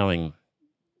allowing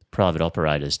private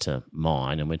operators to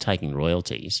mine and we're taking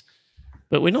royalties,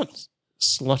 but we're not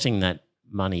slotting that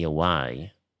money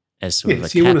away as sort of a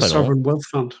capital. You want a sovereign wealth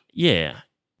fund. Yeah,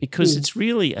 because it's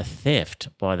really a theft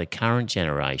by the current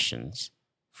generations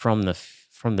from the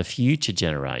future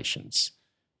generations.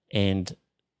 And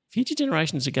future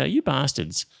generations ago, you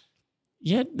bastards,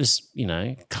 you had this,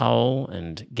 coal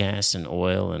and gas and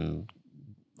oil and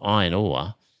iron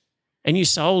ore, and you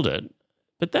sold it,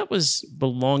 but that was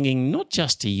belonging not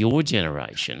just to your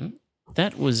generation,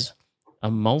 that was a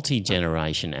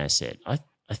multi-generation asset. I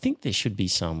think there should be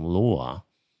some law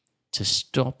to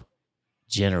stop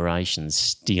generations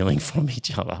stealing from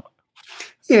each other.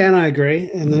 Yeah, and I agree.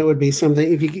 And that would be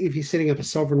something, if you're setting up a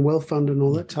sovereign wealth fund and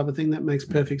all that type of thing, that makes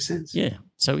perfect sense. Yeah.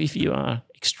 So if you are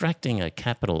extracting a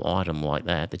capital item like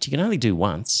that you can only do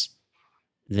once,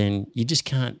 then you just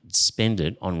can't spend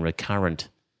it on recurrent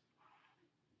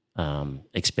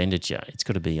expenditure. It's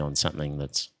got to be on something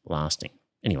that's lasting.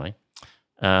 Anyway,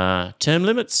 term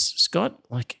limits, Scott.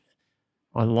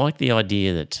 I like the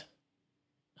idea that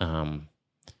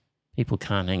people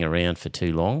can't hang around for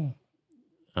too long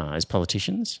as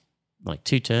politicians, like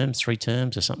 2 terms, 3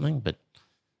 terms or something, but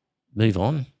move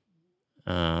on.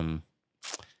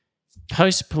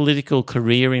 Post-political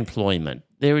career employment.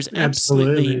 There is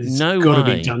absolutely no way. Got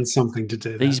to be done something to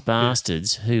do that. These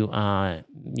bastards who are,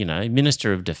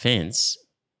 Minister of Defence,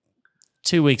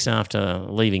 2 weeks after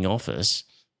leaving office,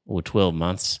 or 12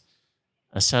 months,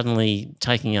 are suddenly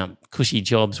taking up cushy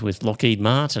jobs with Lockheed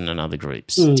Martin and other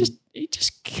groups. You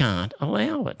just can't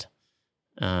allow it.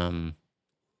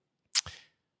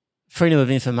 Freedom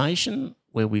of information.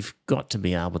 where we've got to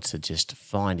be able to just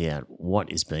find out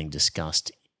what is being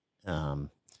discussed.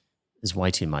 There's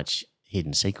way too much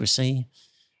hidden secrecy,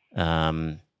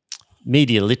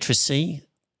 media literacy.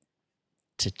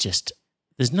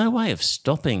 There's no way of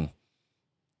stopping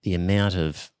the amount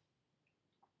of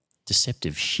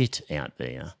deceptive shit out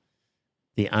there.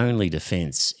 The only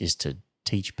defence is to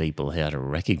teach people how to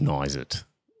recognise it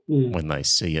when they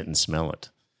see it and smell it.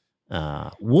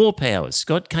 War Powers.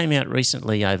 Scott came out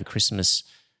recently over Christmas,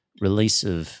 release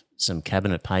of some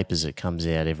cabinet papers that comes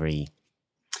out every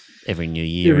new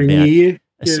year about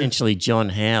essentially John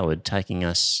Howard taking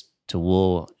us to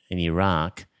war in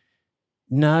Iraq.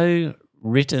 No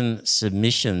written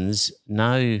submissions,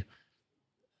 no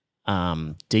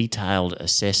detailed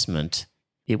assessment.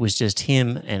 It was just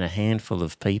him and a handful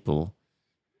of people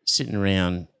sitting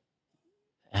around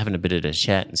having a bit of a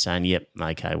chat and saying, yep,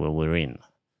 okay, well, we're in.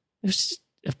 It was just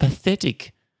a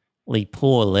pathetically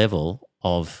poor level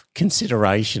of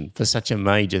consideration for such a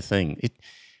major thing.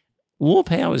 War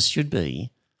Powers should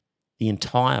be the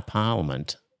entire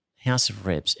Parliament, House of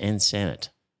Reps and Senate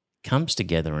comes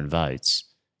together and votes.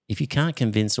 If you can't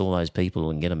convince all those people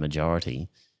and get a majority,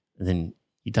 then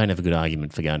you don't have a good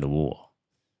argument for going to war.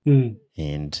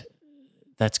 And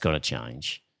that's got to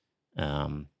change.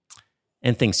 And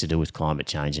things to do with climate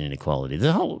change and inequality.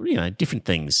 The whole, different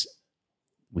things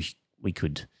we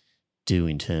could do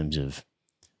in terms of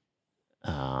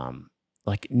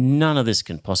none of this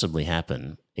can possibly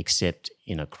happen except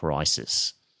in a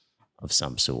crisis of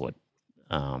some sort.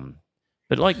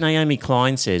 But like Naomi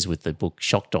Klein says with the book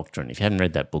Shock Doctrine, if you haven't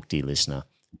read that book, dear listener,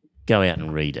 go out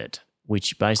and read it,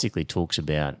 which basically talks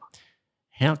about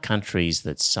how countries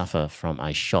that suffer from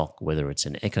a shock, whether it's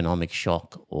an economic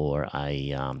shock or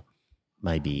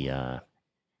maybe a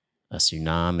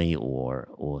tsunami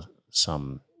or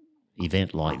some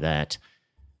event like that,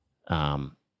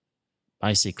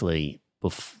 basically,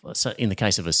 so in the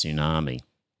case of a tsunami,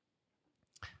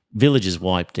 villages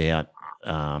wiped out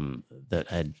that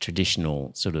had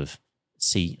traditional sort of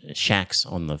sea shacks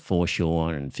on the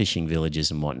foreshore and fishing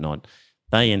villages and whatnot.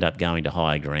 They end up going to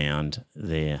higher ground.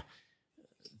 Their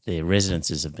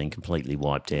residences have been completely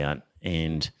wiped out,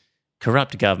 and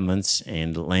corrupt governments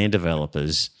and land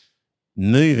developers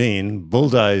move in,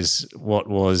 bulldoze what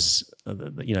was,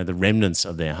 the remnants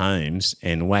of their homes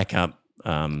and whack up,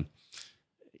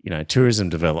 tourism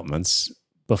developments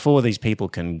before these people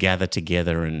can gather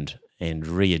together and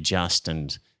readjust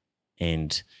and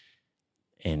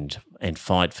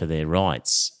fight for their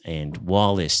rights. And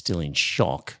while they're still in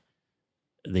shock,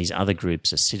 these other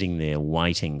groups are sitting there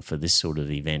waiting for this sort of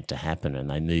event to happen, and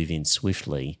they move in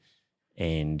swiftly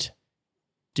and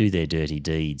do their dirty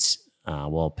deeds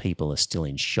while people are still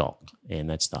in shock. And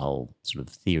that's the whole sort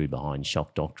of theory behind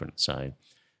shock doctrine. So,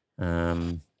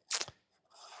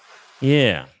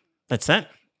 that's that.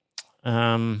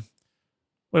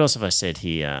 What else have I said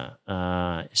here?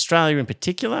 Australia in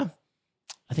particular,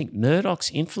 I think Murdoch's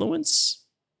influence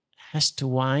has to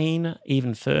wane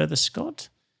even further, Scott,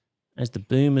 as the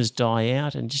boomers die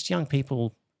out and just young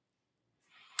people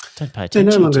don't pay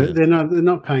attention to they're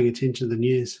not paying attention to the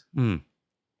news.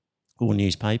 Or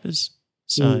newspapers.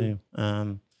 So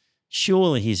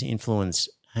surely his influence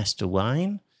has to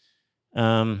wane.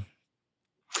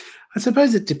 I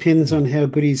suppose it depends on how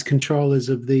good his control is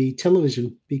of the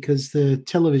television, because the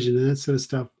television and that sort of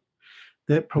stuff,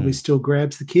 that probably still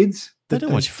grabs the kids. They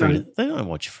don't watch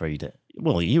Frida.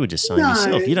 Well, you were just saying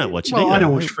yourself, you don't watch it either. I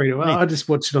don't watch Frida. I just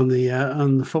watch it on the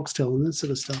Foxtel and that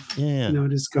sort of stuff. Yeah. I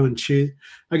just go and choose.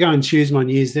 I go and choose my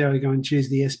news there. I go and choose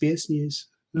the SBS news.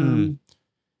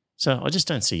 So I just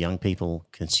don't see young people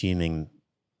consuming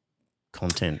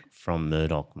content from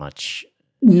Murdoch much.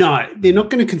 No, they're not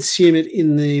going to consume it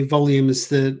in the volumes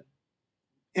that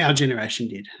our generation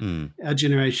did. Our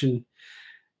generation,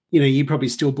 you probably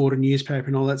still bought a newspaper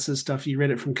and all that sort of stuff. You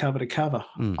read it from cover to cover.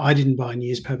 I didn't buy a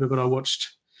newspaper, but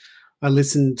I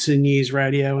listened to news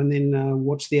radio and then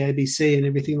watched the ABC and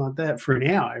everything like that for an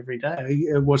hour every day.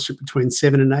 I watched it between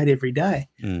 7 and 8 every day.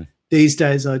 These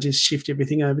days I just shift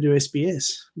everything over to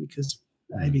SBS because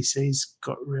ABC's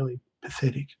got really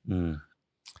pathetic.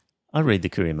 I read the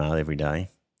Courier Mail every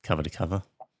day, cover to cover,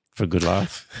 for a good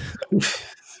laugh.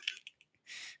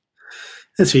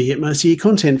 That's where you get most of your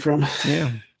content from.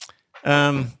 Yeah.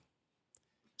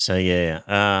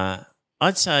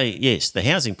 I'd say, yes, the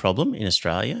housing problem in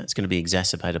Australia is going to be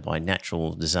exacerbated by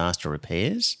natural disaster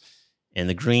repairs, and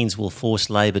the Greens will force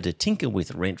Labor to tinker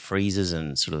with rent freezes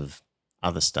and sort of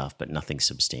other stuff, but nothing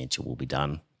substantial will be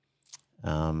done.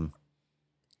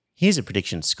 Here's a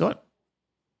prediction, Scott.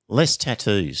 Less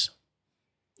tattoos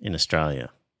in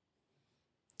Australia.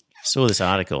 Saw this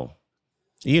article.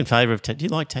 Are you in favour of do you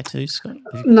like tattoos, Scott?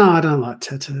 No, I don't like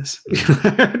tattoos.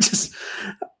 Just,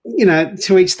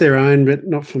 to each their own, but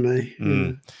not for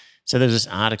me. So there's this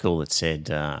article that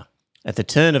said at the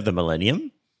turn of the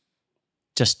millennium,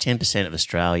 just 10% of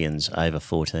Australians over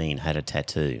 14 had a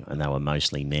tattoo, and they were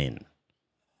mostly men.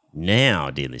 Now,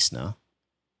 dear listener,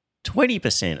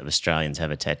 20% of Australians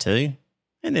have a tattoo,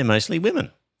 and they're mostly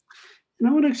women. And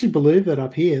I would actually believe that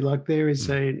up here. Like there is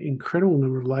an incredible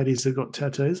number of ladies that got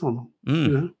tattoos on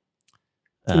them.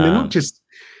 And they're not just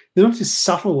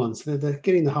subtle ones. They're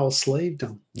getting the whole sleeve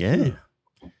done. Yeah.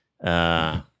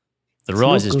 The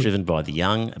rise is driven by the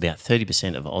young. About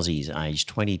 30% of Aussies aged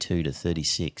 22 to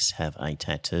 36 have a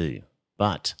tattoo.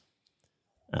 But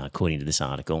according to this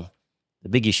article, the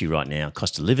big issue right now,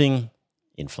 cost of living,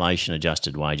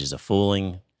 inflation-adjusted wages are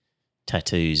falling,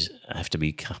 tattoos have to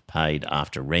be paid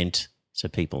after rent. So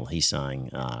people, he's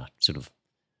saying, are sort of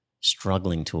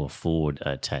struggling to afford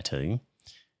a tattoo.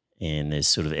 And there's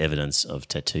sort of evidence of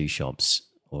tattoo shops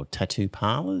or tattoo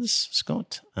parlours,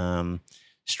 Scott,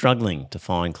 struggling to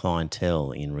find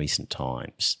clientele in recent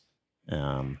times.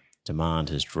 Demand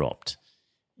has dropped.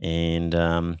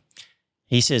 And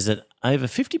he says that over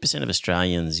 50% of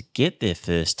Australians get their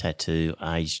first tattoo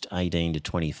aged 18 to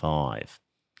 25.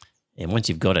 And once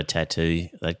you've got a tattoo,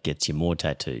 that gets you more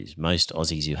tattoos. Most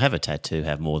Aussies who have a tattoo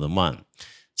have more than one.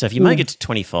 So if you make it to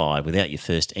 25 without your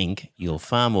first ink, you're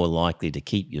far more likely to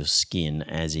keep your skin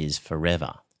as is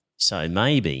forever. So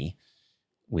maybe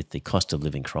with the cost of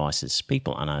living crisis,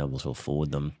 people unable to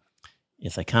afford them.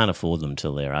 If they can't afford them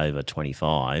till they're over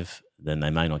 25, then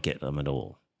they may not get them at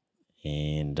all.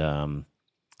 And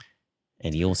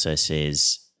he also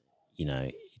says,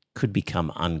 it could become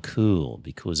uncool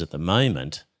because at the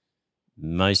moment,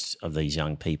 most of these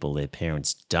young people, their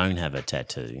parents don't have a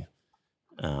tattoo.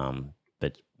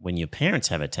 But when your parents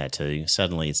have a tattoo,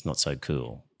 suddenly it's not so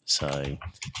cool. So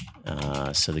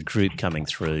the group coming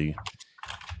through,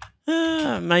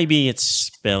 maybe it's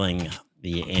spelling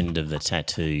the end of the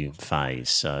tattoo phase.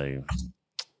 So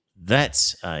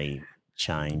that's a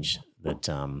change that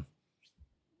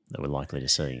we're likely to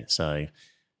see. So,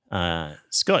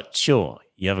 Scott, sure,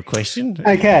 you have a question?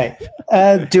 Okay.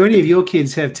 Do any of your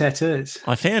kids have tattoos?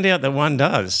 I found out that one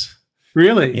does.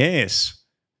 Really? Yes.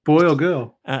 Boy or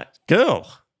girl?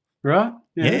 Girl. Right?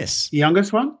 Yeah. Yes. The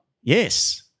youngest one?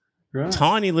 Yes. Right.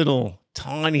 Tiny little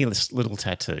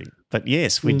tattoo. But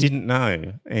yes, we didn't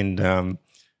know and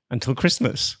until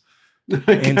Christmas.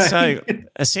 Okay. And so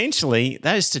essentially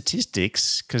those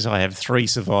statistics, because I have 3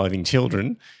 surviving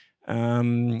children,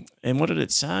 and what did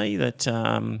it say? That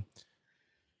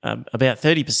about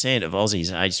 30% of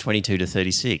Aussies aged 22 to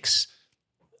 36.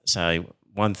 So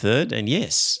 1/3, and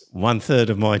yes, 1/3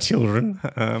 of my children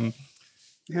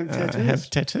have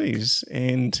tattoos.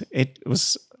 And it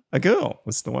was a girl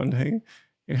was the one who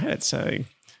had it. So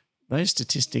those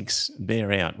statistics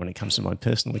bear out when it comes to my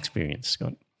personal experience,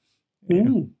 Scott.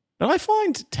 Yeah. But I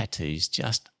find tattoos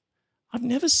I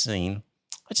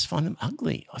just find them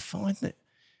ugly. I find that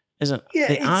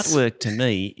the artwork to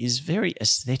me is very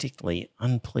aesthetically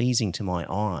unpleasing to my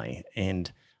eye.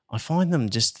 And I find them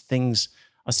just things.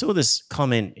 I saw this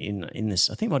comment in this,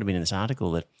 I think it might have been in this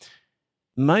article, that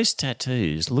most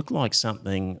tattoos look like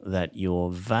something that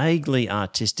your vaguely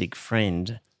artistic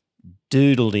friend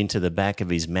doodled into the back of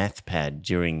his math pad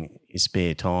during his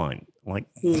spare time. Like,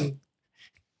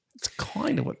 it's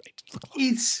kind of what they look like.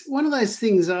 It's one of those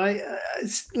things.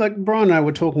 It's like Brian and I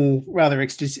were talking rather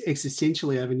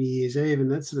existentially over New Year's Eve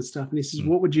and that sort of stuff. And he says,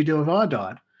 "What would you do if I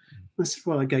died?" I said,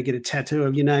 "Well, I'd go get a tattoo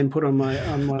of your name put on my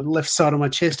left side of my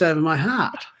chest over my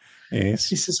heart." Yes.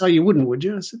 She says, "Oh, you wouldn't, would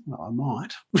you?" I said, "Well, I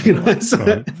might."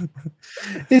 So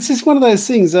it's just one of those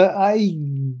things. I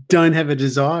don't have a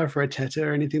desire for a tattoo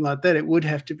or anything like that. It would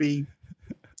have to be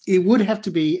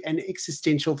an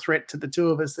existential threat to the two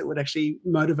of us that would actually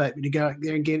motivate me to go out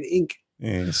there and get ink.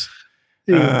 Yes.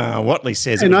 Anyway. Watley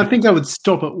says... And I think I would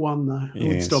stop at one, though. Yes. I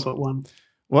would stop at one.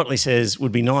 Watley says,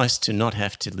 would be nice to not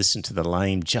have to listen to the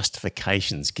lame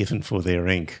justifications given for their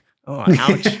ink. Oh,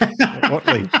 ouch.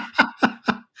 Watley.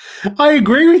 I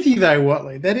agree with you, though,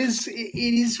 Watley. It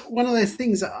is one of those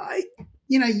things.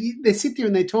 They sit there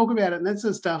and they talk about it and that sort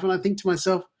of stuff, and I think to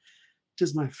myself,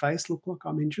 does my face look like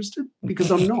I'm interested? Because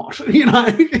I'm not.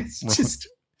 It's just.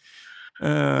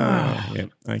 Yeah.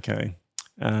 Okay.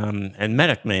 And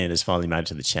Maddock Man has finally made it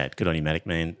to the chat. Good on you, Maddock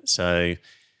Man. So,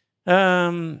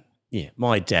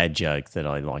 my dad joke that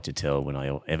I like to tell when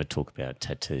I ever talk about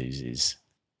tattoos is,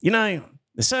 there's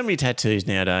so many tattoos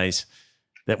nowadays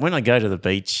that when I go to the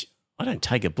beach, I don't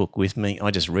take a book with me.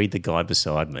 I just read the guy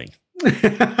beside me.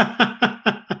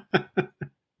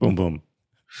 Boom, boom.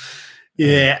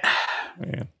 Yeah.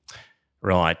 Yeah.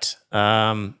 Right.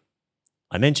 I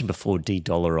mentioned before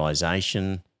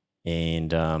de-dollarization,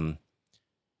 and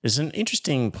there's an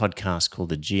interesting podcast called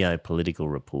the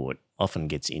Geopolitical Report. Often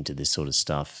gets into this sort of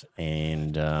stuff,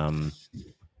 and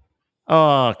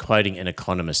quoting an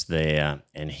economist there,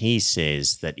 and he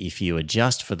says that if you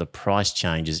adjust for the price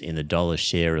changes in the dollar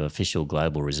share of official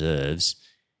global reserves,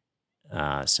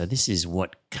 so this is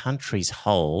what countries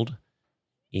hold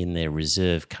in their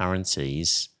reserve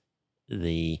currencies.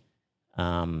 It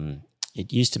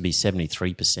used to be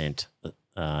 73%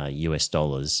 US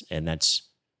dollars, and that's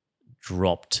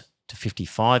dropped to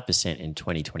 55% in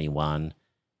 2021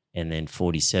 and then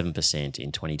 47%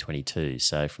 in 2022.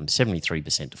 So from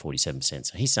 73% to 47%.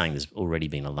 So he's saying there's already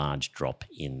been a large drop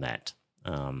in that.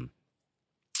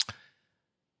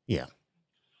 Yeah.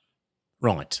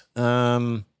 Right.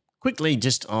 Quickly,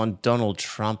 just on Donald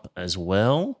Trump as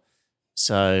well.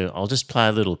 So I'll just play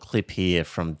a little clip here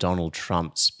from Donald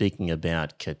Trump speaking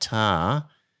about Qatar.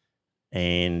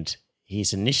 And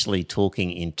he's initially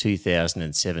talking in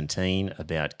 2017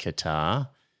 about Qatar.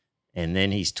 And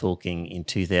then he's talking in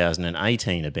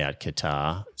 2018 about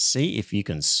Qatar. See if you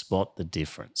can spot the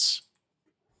difference.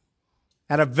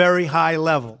 At a very high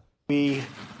level. We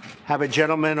have a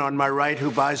gentleman on my right who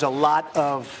buys a lot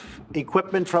of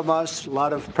equipment from us, a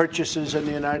lot of purchases in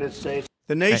the United States.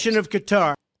 The nation of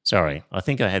Qatar. Sorry, I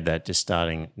think I had that just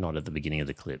starting not at the beginning of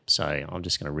the clip. So I'm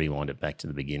just going to rewind it back to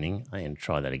the beginning and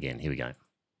try that again. Here we go.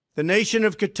 The nation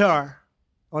of Qatar,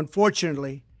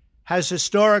 unfortunately, has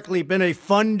historically been a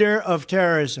funder of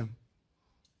terrorism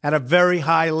at a very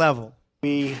high level.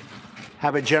 We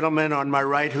have a gentleman on my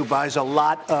right who buys a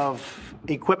lot of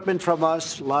equipment from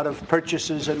us, a lot of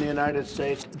purchases in the United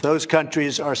States. Those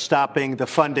countries are stopping the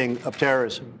funding of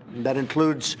terrorism. That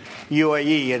includes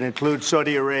UAE, it includes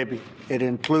Saudi Arabia, it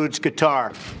includes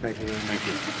Qatar. Thank you.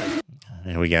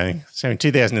 There we go. So in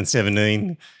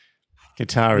 2017,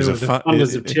 Qatar is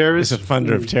a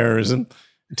funder of terrorism.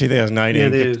 In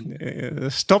 2018,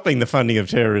 stopping the funding of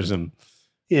terrorism.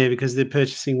 Yeah, because they're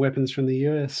purchasing weapons from the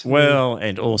US. Well,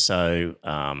 and also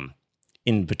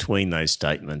in between those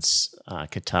statements,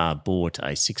 Qatar bought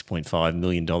a $6.5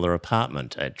 million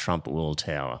apartment at Trump World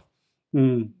Tower.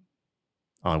 Mm.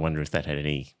 I wonder if that had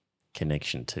any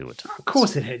connection to it. Of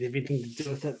course it had everything to do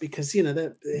with that because, you know,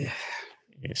 that.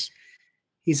 Yes.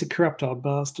 He's a corrupt old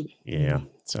bastard. Yeah.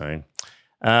 So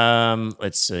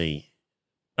let's see.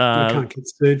 I can't get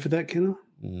sued for that, can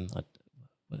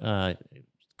I?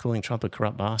 Calling Trump a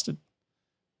corrupt bastard?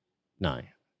 No,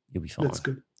 you'll be fine. That's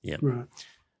good. Yeah. Right.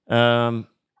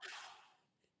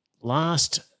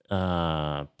 Last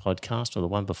podcast or the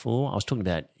one before, I was talking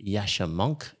about Yasha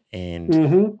Monk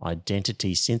and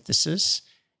identity synthesis.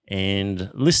 And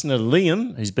listener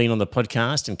Liam, who's been on the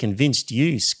podcast and convinced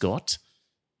you, Scott,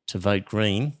 to vote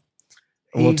Green.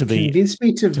 He convinced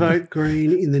me to vote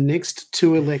Green in the next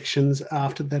two elections.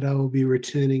 After that, I will be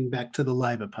returning back to the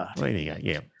Labor Party. There you go,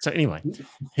 yeah. So anyway,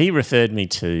 he referred me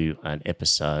to an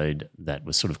episode that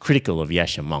was sort of critical of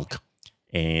Yasha Monk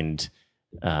and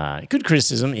good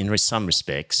criticism in some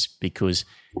respects because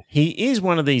he is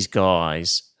one of these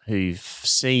guys who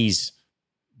sees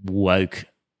woke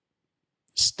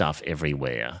stuff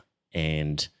everywhere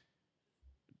and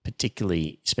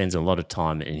particularly spends a lot of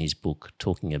time in his book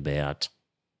talking about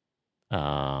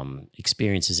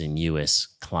experiences in US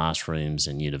classrooms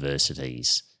and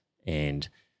universities and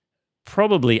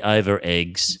probably over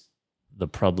eggs the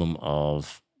problem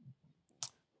of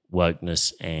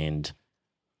wokeness and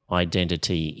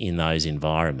identity in those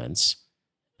environments.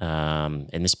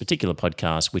 And this particular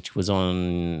podcast, which was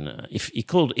on,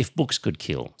 If Books Could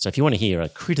Kill. So if you want to hear a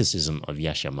criticism of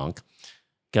Yasha Monk,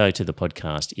 go to the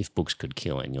podcast If Books Could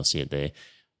Kill and you'll see it there.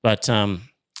 But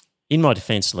in my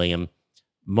defense, Liam,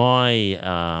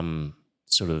 my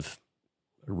sort of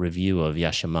review of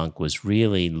Yasha Monk was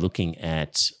really looking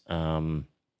at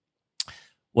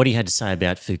what he had to say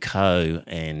about Foucault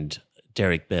and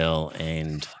Derek Bell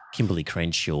and Kimberly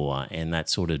Crenshaw and that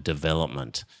sort of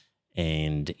development.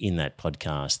 And in that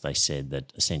podcast, they said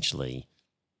that essentially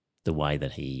the way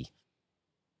that he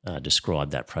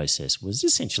described that process was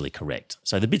essentially correct.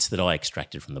 So the bits that I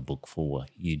extracted from the book for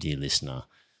you, dear listener,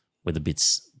 were the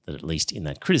bits that at least in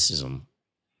that criticism,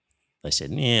 they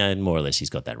said, yeah, more or less he's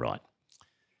got that right.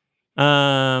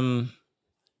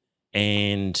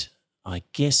 And I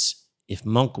guess if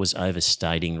Monk was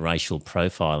overstating racial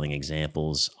profiling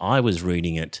examples, I was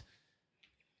reading it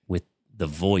with the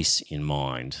voice in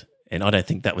mind. And I don't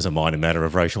think that was a minor matter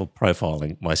of racial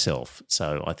profiling myself.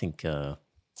 So I think, there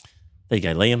you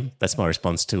go, Liam. That's my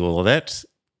response to all of that.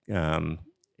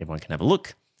 Everyone can have a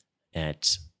look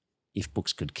at If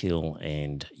Books Could Kill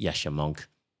and Yasha Monk.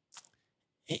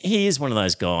 he is one of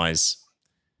those guys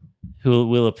who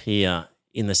will appear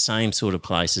in the same sort of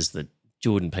places that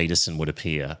Jordan Peterson would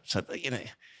appear. So,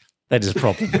 that is a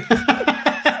problem.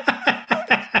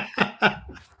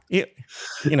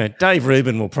 Dave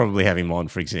Rubin will probably have him on,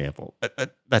 for example.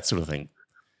 That sort of thing.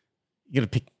 You've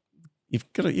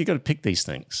got to pick these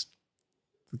things.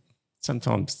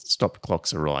 Sometimes stop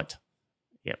clocks are right.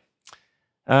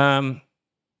 Yeah.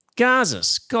 Gaza,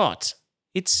 Scott,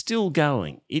 it's still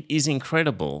going. It is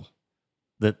incredible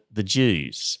that the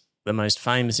Jews, the most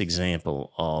famous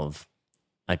example of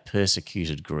a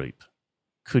persecuted group,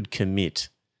 could commit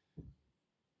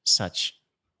such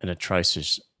an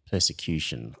atrocious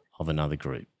persecution of another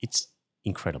group. It's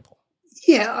incredible.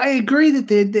 Yeah, I agree that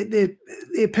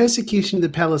their persecution of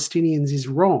the Palestinians is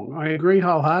wrong. I agree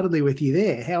wholeheartedly with you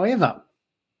there. However,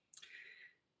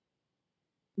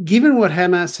 given what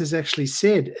Hamas has actually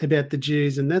said about the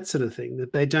Jews and that sort of thing,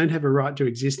 that they don't have a right to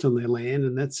exist on their land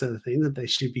and that sort of thing, that they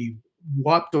should be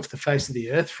wiped off the face of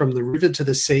the earth from the river to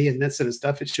the sea and that sort of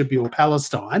stuff, it should be all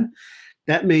Palestine.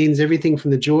 That means everything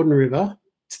from the Jordan River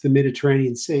to the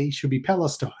Mediterranean Sea should be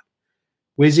Palestine.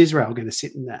 Where's Israel going to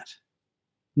sit in that?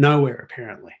 Nowhere,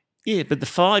 apparently. Yeah, but the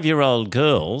 5-year-old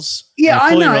girls, yeah,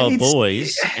 and the I know, 4-year-old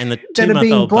boys, and the that are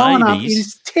being 2-month-old blown up babies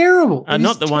is terrible. are It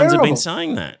not is the ones who've been terrible.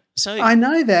 saying that. So I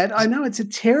know that. I know it's a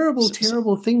terrible,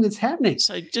 terrible thing that's happening.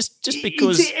 So just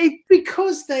because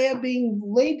because they are being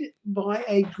led by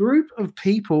a group of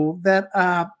people that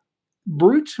are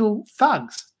brutal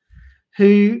thugs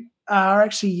who are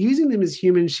actually using them as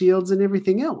human shields and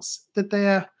everything else, that they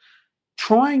are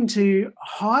trying to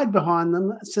hide behind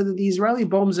them so that the Israeli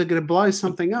bombs are going to blow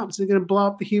something up. So they're going to blow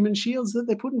up the human shields that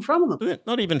they put in front of them. they're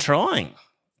not even trying.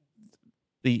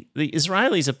 The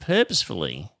Israelis are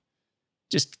purposefully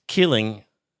just killing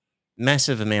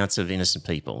massive amounts of innocent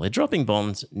people. They're dropping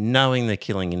bombs knowing they're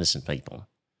killing innocent people.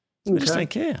 They just don't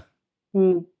care.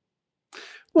 Mm.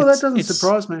 Well, that doesn't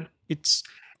surprise me.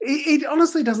 It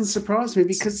honestly doesn't surprise me,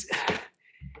 because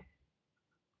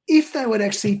if they would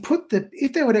actually put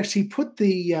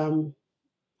the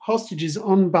hostages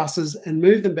on buses and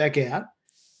move them back out,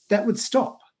 that would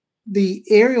stop. The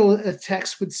aerial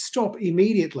attacks would stop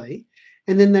immediately,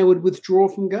 and then they would withdraw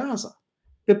from Gaza.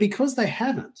 But because they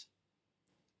haven't,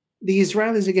 the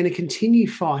Israelis are going to continue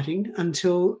fighting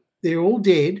until they're all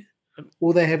dead,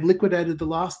 or they have liquidated the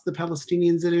last of the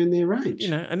Palestinians that are in their range.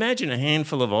 Imagine a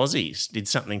handful of Aussies did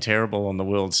something terrible on the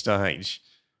world stage,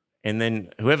 and then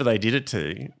whoever they did it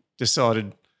to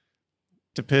decided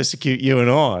to persecute you and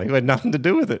I, who had nothing to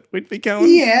do with it. We'd be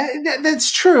going... Yeah,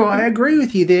 that's true. I agree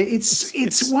with you there.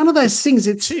 It's one of those things.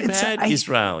 It's too bad,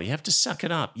 Israel. You have to suck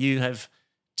it up. You have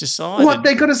decided... What,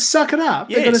 they've got to suck it up?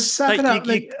 Yes, they've got to suck it up.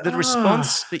 The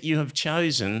response that you have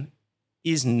chosen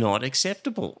is not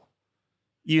acceptable.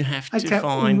 You have to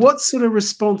find... What sort of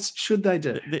response should they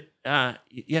do?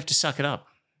 You have to suck it up.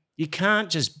 You can't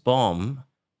just bomb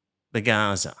the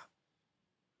Gaza.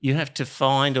 You have to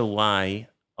find a way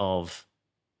of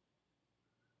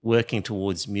working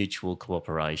towards mutual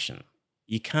cooperation.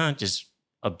 You can't just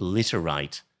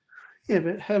obliterate... Yeah,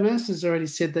 but Hamas has already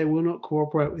said they will not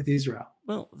cooperate with Israel.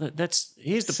 Well,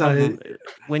 here's the problem.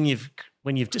 When you've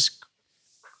just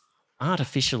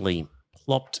artificially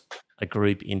plopped a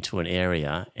group into an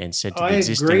area and said to the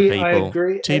existing people,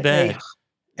 too bad.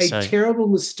 A terrible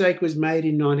mistake was made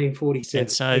in 1947.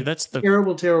 And so that's the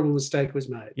terrible mistake was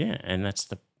made. Yeah, and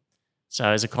so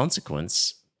as a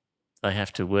consequence, they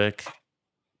have to work,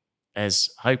 as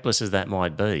hopeless as that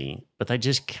might be, but they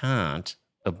just can't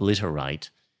obliterate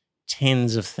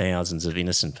tens of thousands of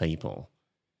innocent people.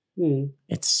 Mm.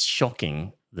 It's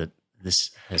shocking that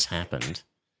this has happened,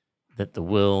 that the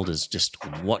world is just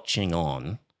watching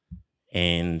on,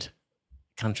 and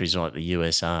countries like the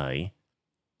USA,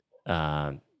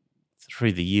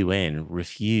 through the UN,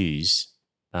 refuse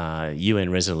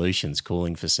UN resolutions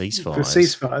calling for ceasefires. For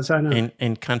ceasefires, I know.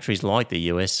 And countries like the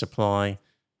US supply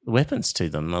weapons to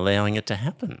them, allowing it to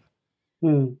happen.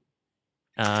 Mm.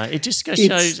 It just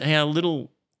shows how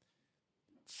little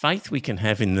faith we can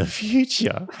have in the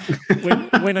future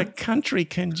when a country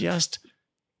can just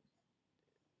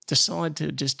decide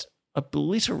to just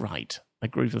obliterate a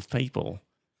group of people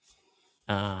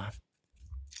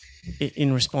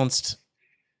in response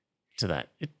to that.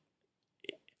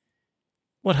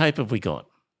 What hope have we got?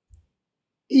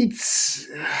 It's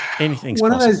anything's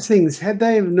one possible. of those things. Had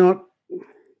Hamas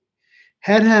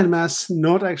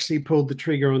not actually pulled the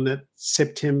trigger on that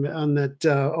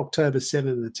October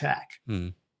 7th attack,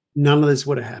 none of this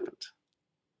would have happened.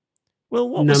 Well,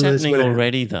 what was happening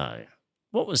already, though,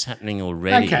 what was happening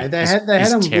already. Okay, they is, had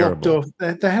is them terrible. blocked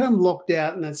off. They had them locked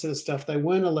out and that sort of stuff. They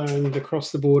weren't allowing them to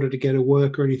cross the border to go to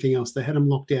work or anything else. They had them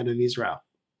locked out of Israel.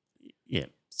 Yeah.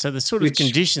 So the sort of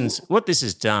conditions, what this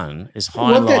has done is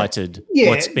Well, highlighted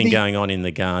what's been going on in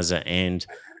the Gaza and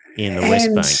in the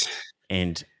West Bank,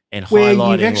 and where you've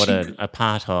highlighting what actually- an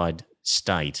apartheid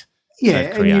state Yeah, they've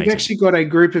and created. you've actually got a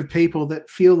group of people that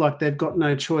feel like they've got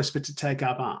no choice but to take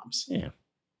up arms. Yeah.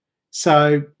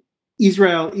 So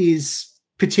Israel is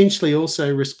potentially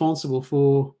also responsible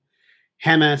for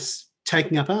Hamas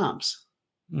taking up arms.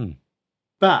 Mm.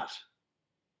 But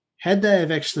had they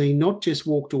have actually not just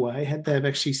walked away, had they have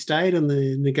actually stayed on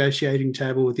the negotiating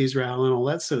table with Israel and all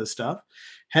that sort of stuff,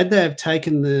 had they have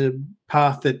taken the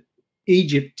path that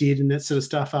Egypt did and that sort of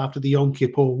stuff after the Yom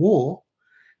Kippur War,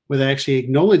 where they actually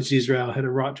acknowledged Israel had a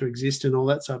right to exist and all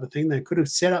that sort of thing, they could have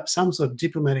set up some sort of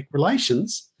diplomatic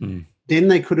relations. Mm. Then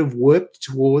they could have worked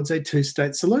towards a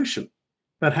two-state solution.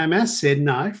 But Hamas said,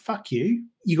 no, fuck you,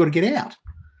 you got to get out.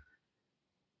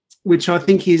 Which I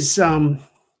think is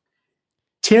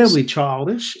terribly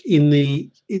childish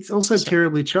it's also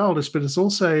terribly childish, but it's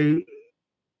also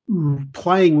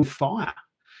playing with fire,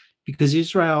 because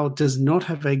Israel does not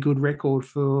have a good record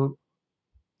for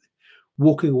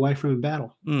walking away from a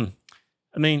battle. Mm.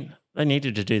 I mean, they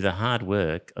needed to do the hard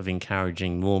work of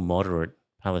encouraging more moderate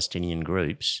Palestinian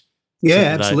groups. Yeah, so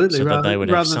that absolutely. so that they would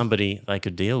have somebody they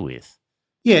could deal with.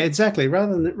 Yeah, exactly.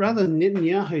 Rather than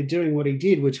Netanyahu doing what he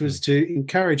did, which was to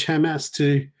encourage Hamas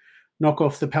to knock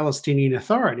off the Palestinian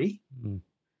Authority,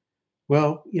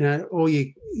 well, all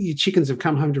your chickens have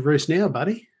come home to roost now,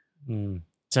 buddy. Mm.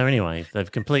 So anyway,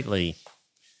 they've completely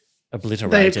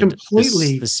obliterated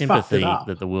the sympathy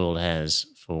that the world has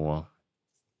for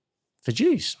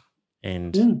Jews.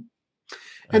 And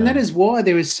that is why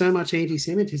there is so much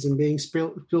anti-Semitism being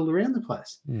spilled around the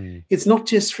place. It's not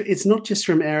just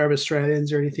from Arab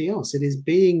Australians or anything else. It is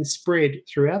being spread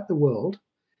throughout the world,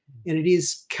 and it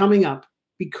is coming up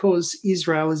because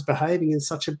Israel is behaving in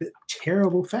such a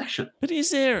terrible fashion. But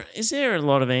is there a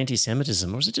lot of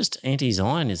anti-Semitism, or is it just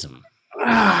anti-Zionism?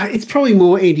 It's probably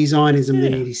more anti-Zionism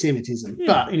than anti-Semitism. Yeah.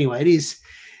 But anyway,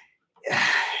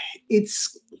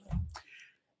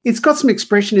 it's got some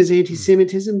expression as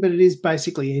anti-Semitism, but it is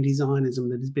basically anti-Zionism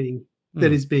that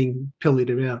is being pilloried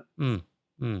about.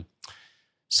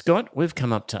 Scott, we've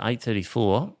come up to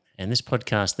 8:34, and this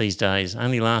podcast these days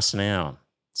only lasts an hour.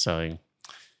 So,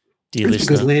 dear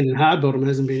listener, because Landon Hardbottom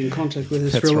hasn't been in contact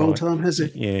with us for a long time, has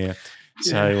he? Yeah.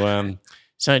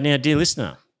 So now, dear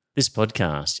listener, this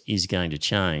podcast is going to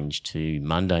change to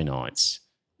Monday nights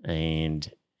and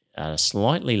a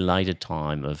slightly later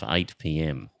time of 8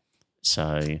 p.m.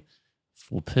 So,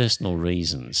 for personal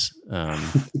reasons,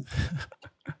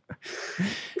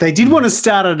 they did want to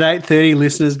start at 8:30,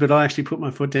 listeners, but I actually put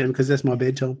my foot down because that's my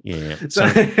bedtime. Yeah, so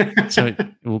it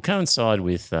will coincide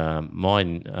with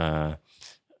my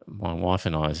wife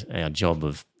and our job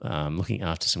of looking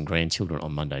after some grandchildren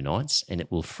on Monday nights, and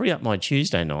it will free up my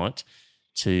Tuesday night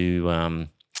to,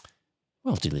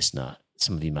 dear listener,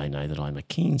 some of you may know that I'm a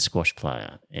keen squash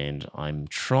player, and I'm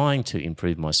trying to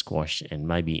improve my squash and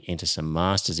maybe enter some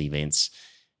Masters events.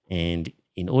 And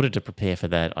in order to prepare for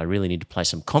that, I really need to play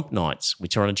some comp nights,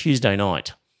 which are on a Tuesday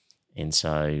night. And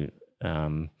so,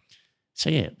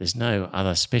 there's no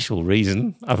other special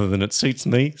reason other than it suits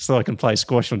me, so I can play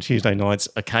squash on Tuesday nights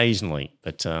occasionally.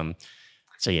 But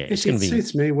it's going to be. It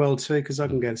suits me well too, because I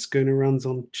can go to schooner runs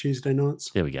on Tuesday nights.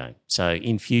 There we go. So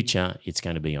in future, it's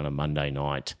going to be on a Monday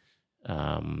night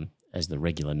as the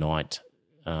regular night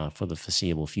for the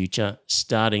foreseeable future,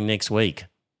 starting next week.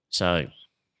 So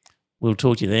we'll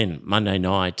talk to you then, Monday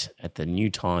night at the new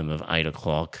time of 8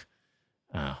 o'clock.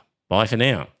 Bye for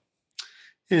now.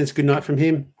 And it's good night from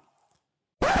him.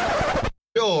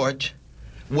 George,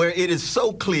 where it is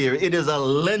so clear it is a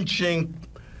lynching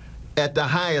at the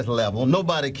highest level.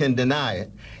 Nobody can deny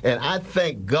it. And I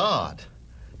thank God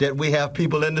that we have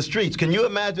people in the streets. Can you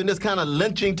imagine this kind of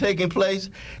lynching taking place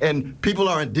and people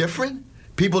are indifferent?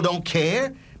 People don't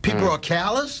care? People are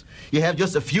callous? You have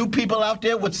just a few people out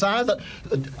there with signs.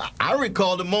 I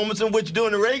recall the moments in which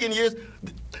during the Reagan years,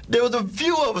 there was a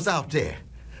few of us out there.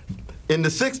 In the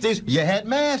 60s, you had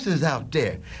masses out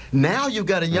there. Now you've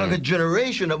got a younger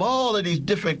generation of all of these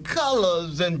different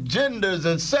colors and genders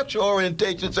and sexual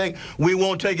orientations saying, we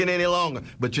won't take it any longer.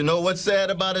 But you know what's sad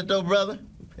about it though, brother?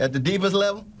 At the deepest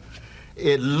level?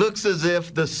 It looks as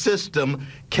if the system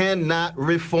cannot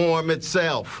reform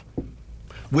itself.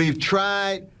 We've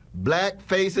tried black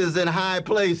faces in high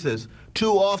places.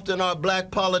 Too often our black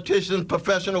politicians,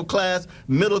 professional class,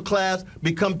 middle class,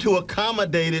 become too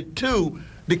accommodated to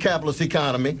the capitalist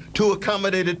economy, to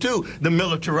accommodate it to the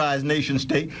militarized nation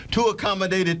state, to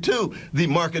accommodate it to the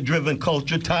market-driven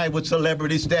culture tied with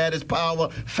celebrity status, power,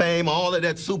 fame, all of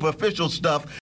that superficial stuff.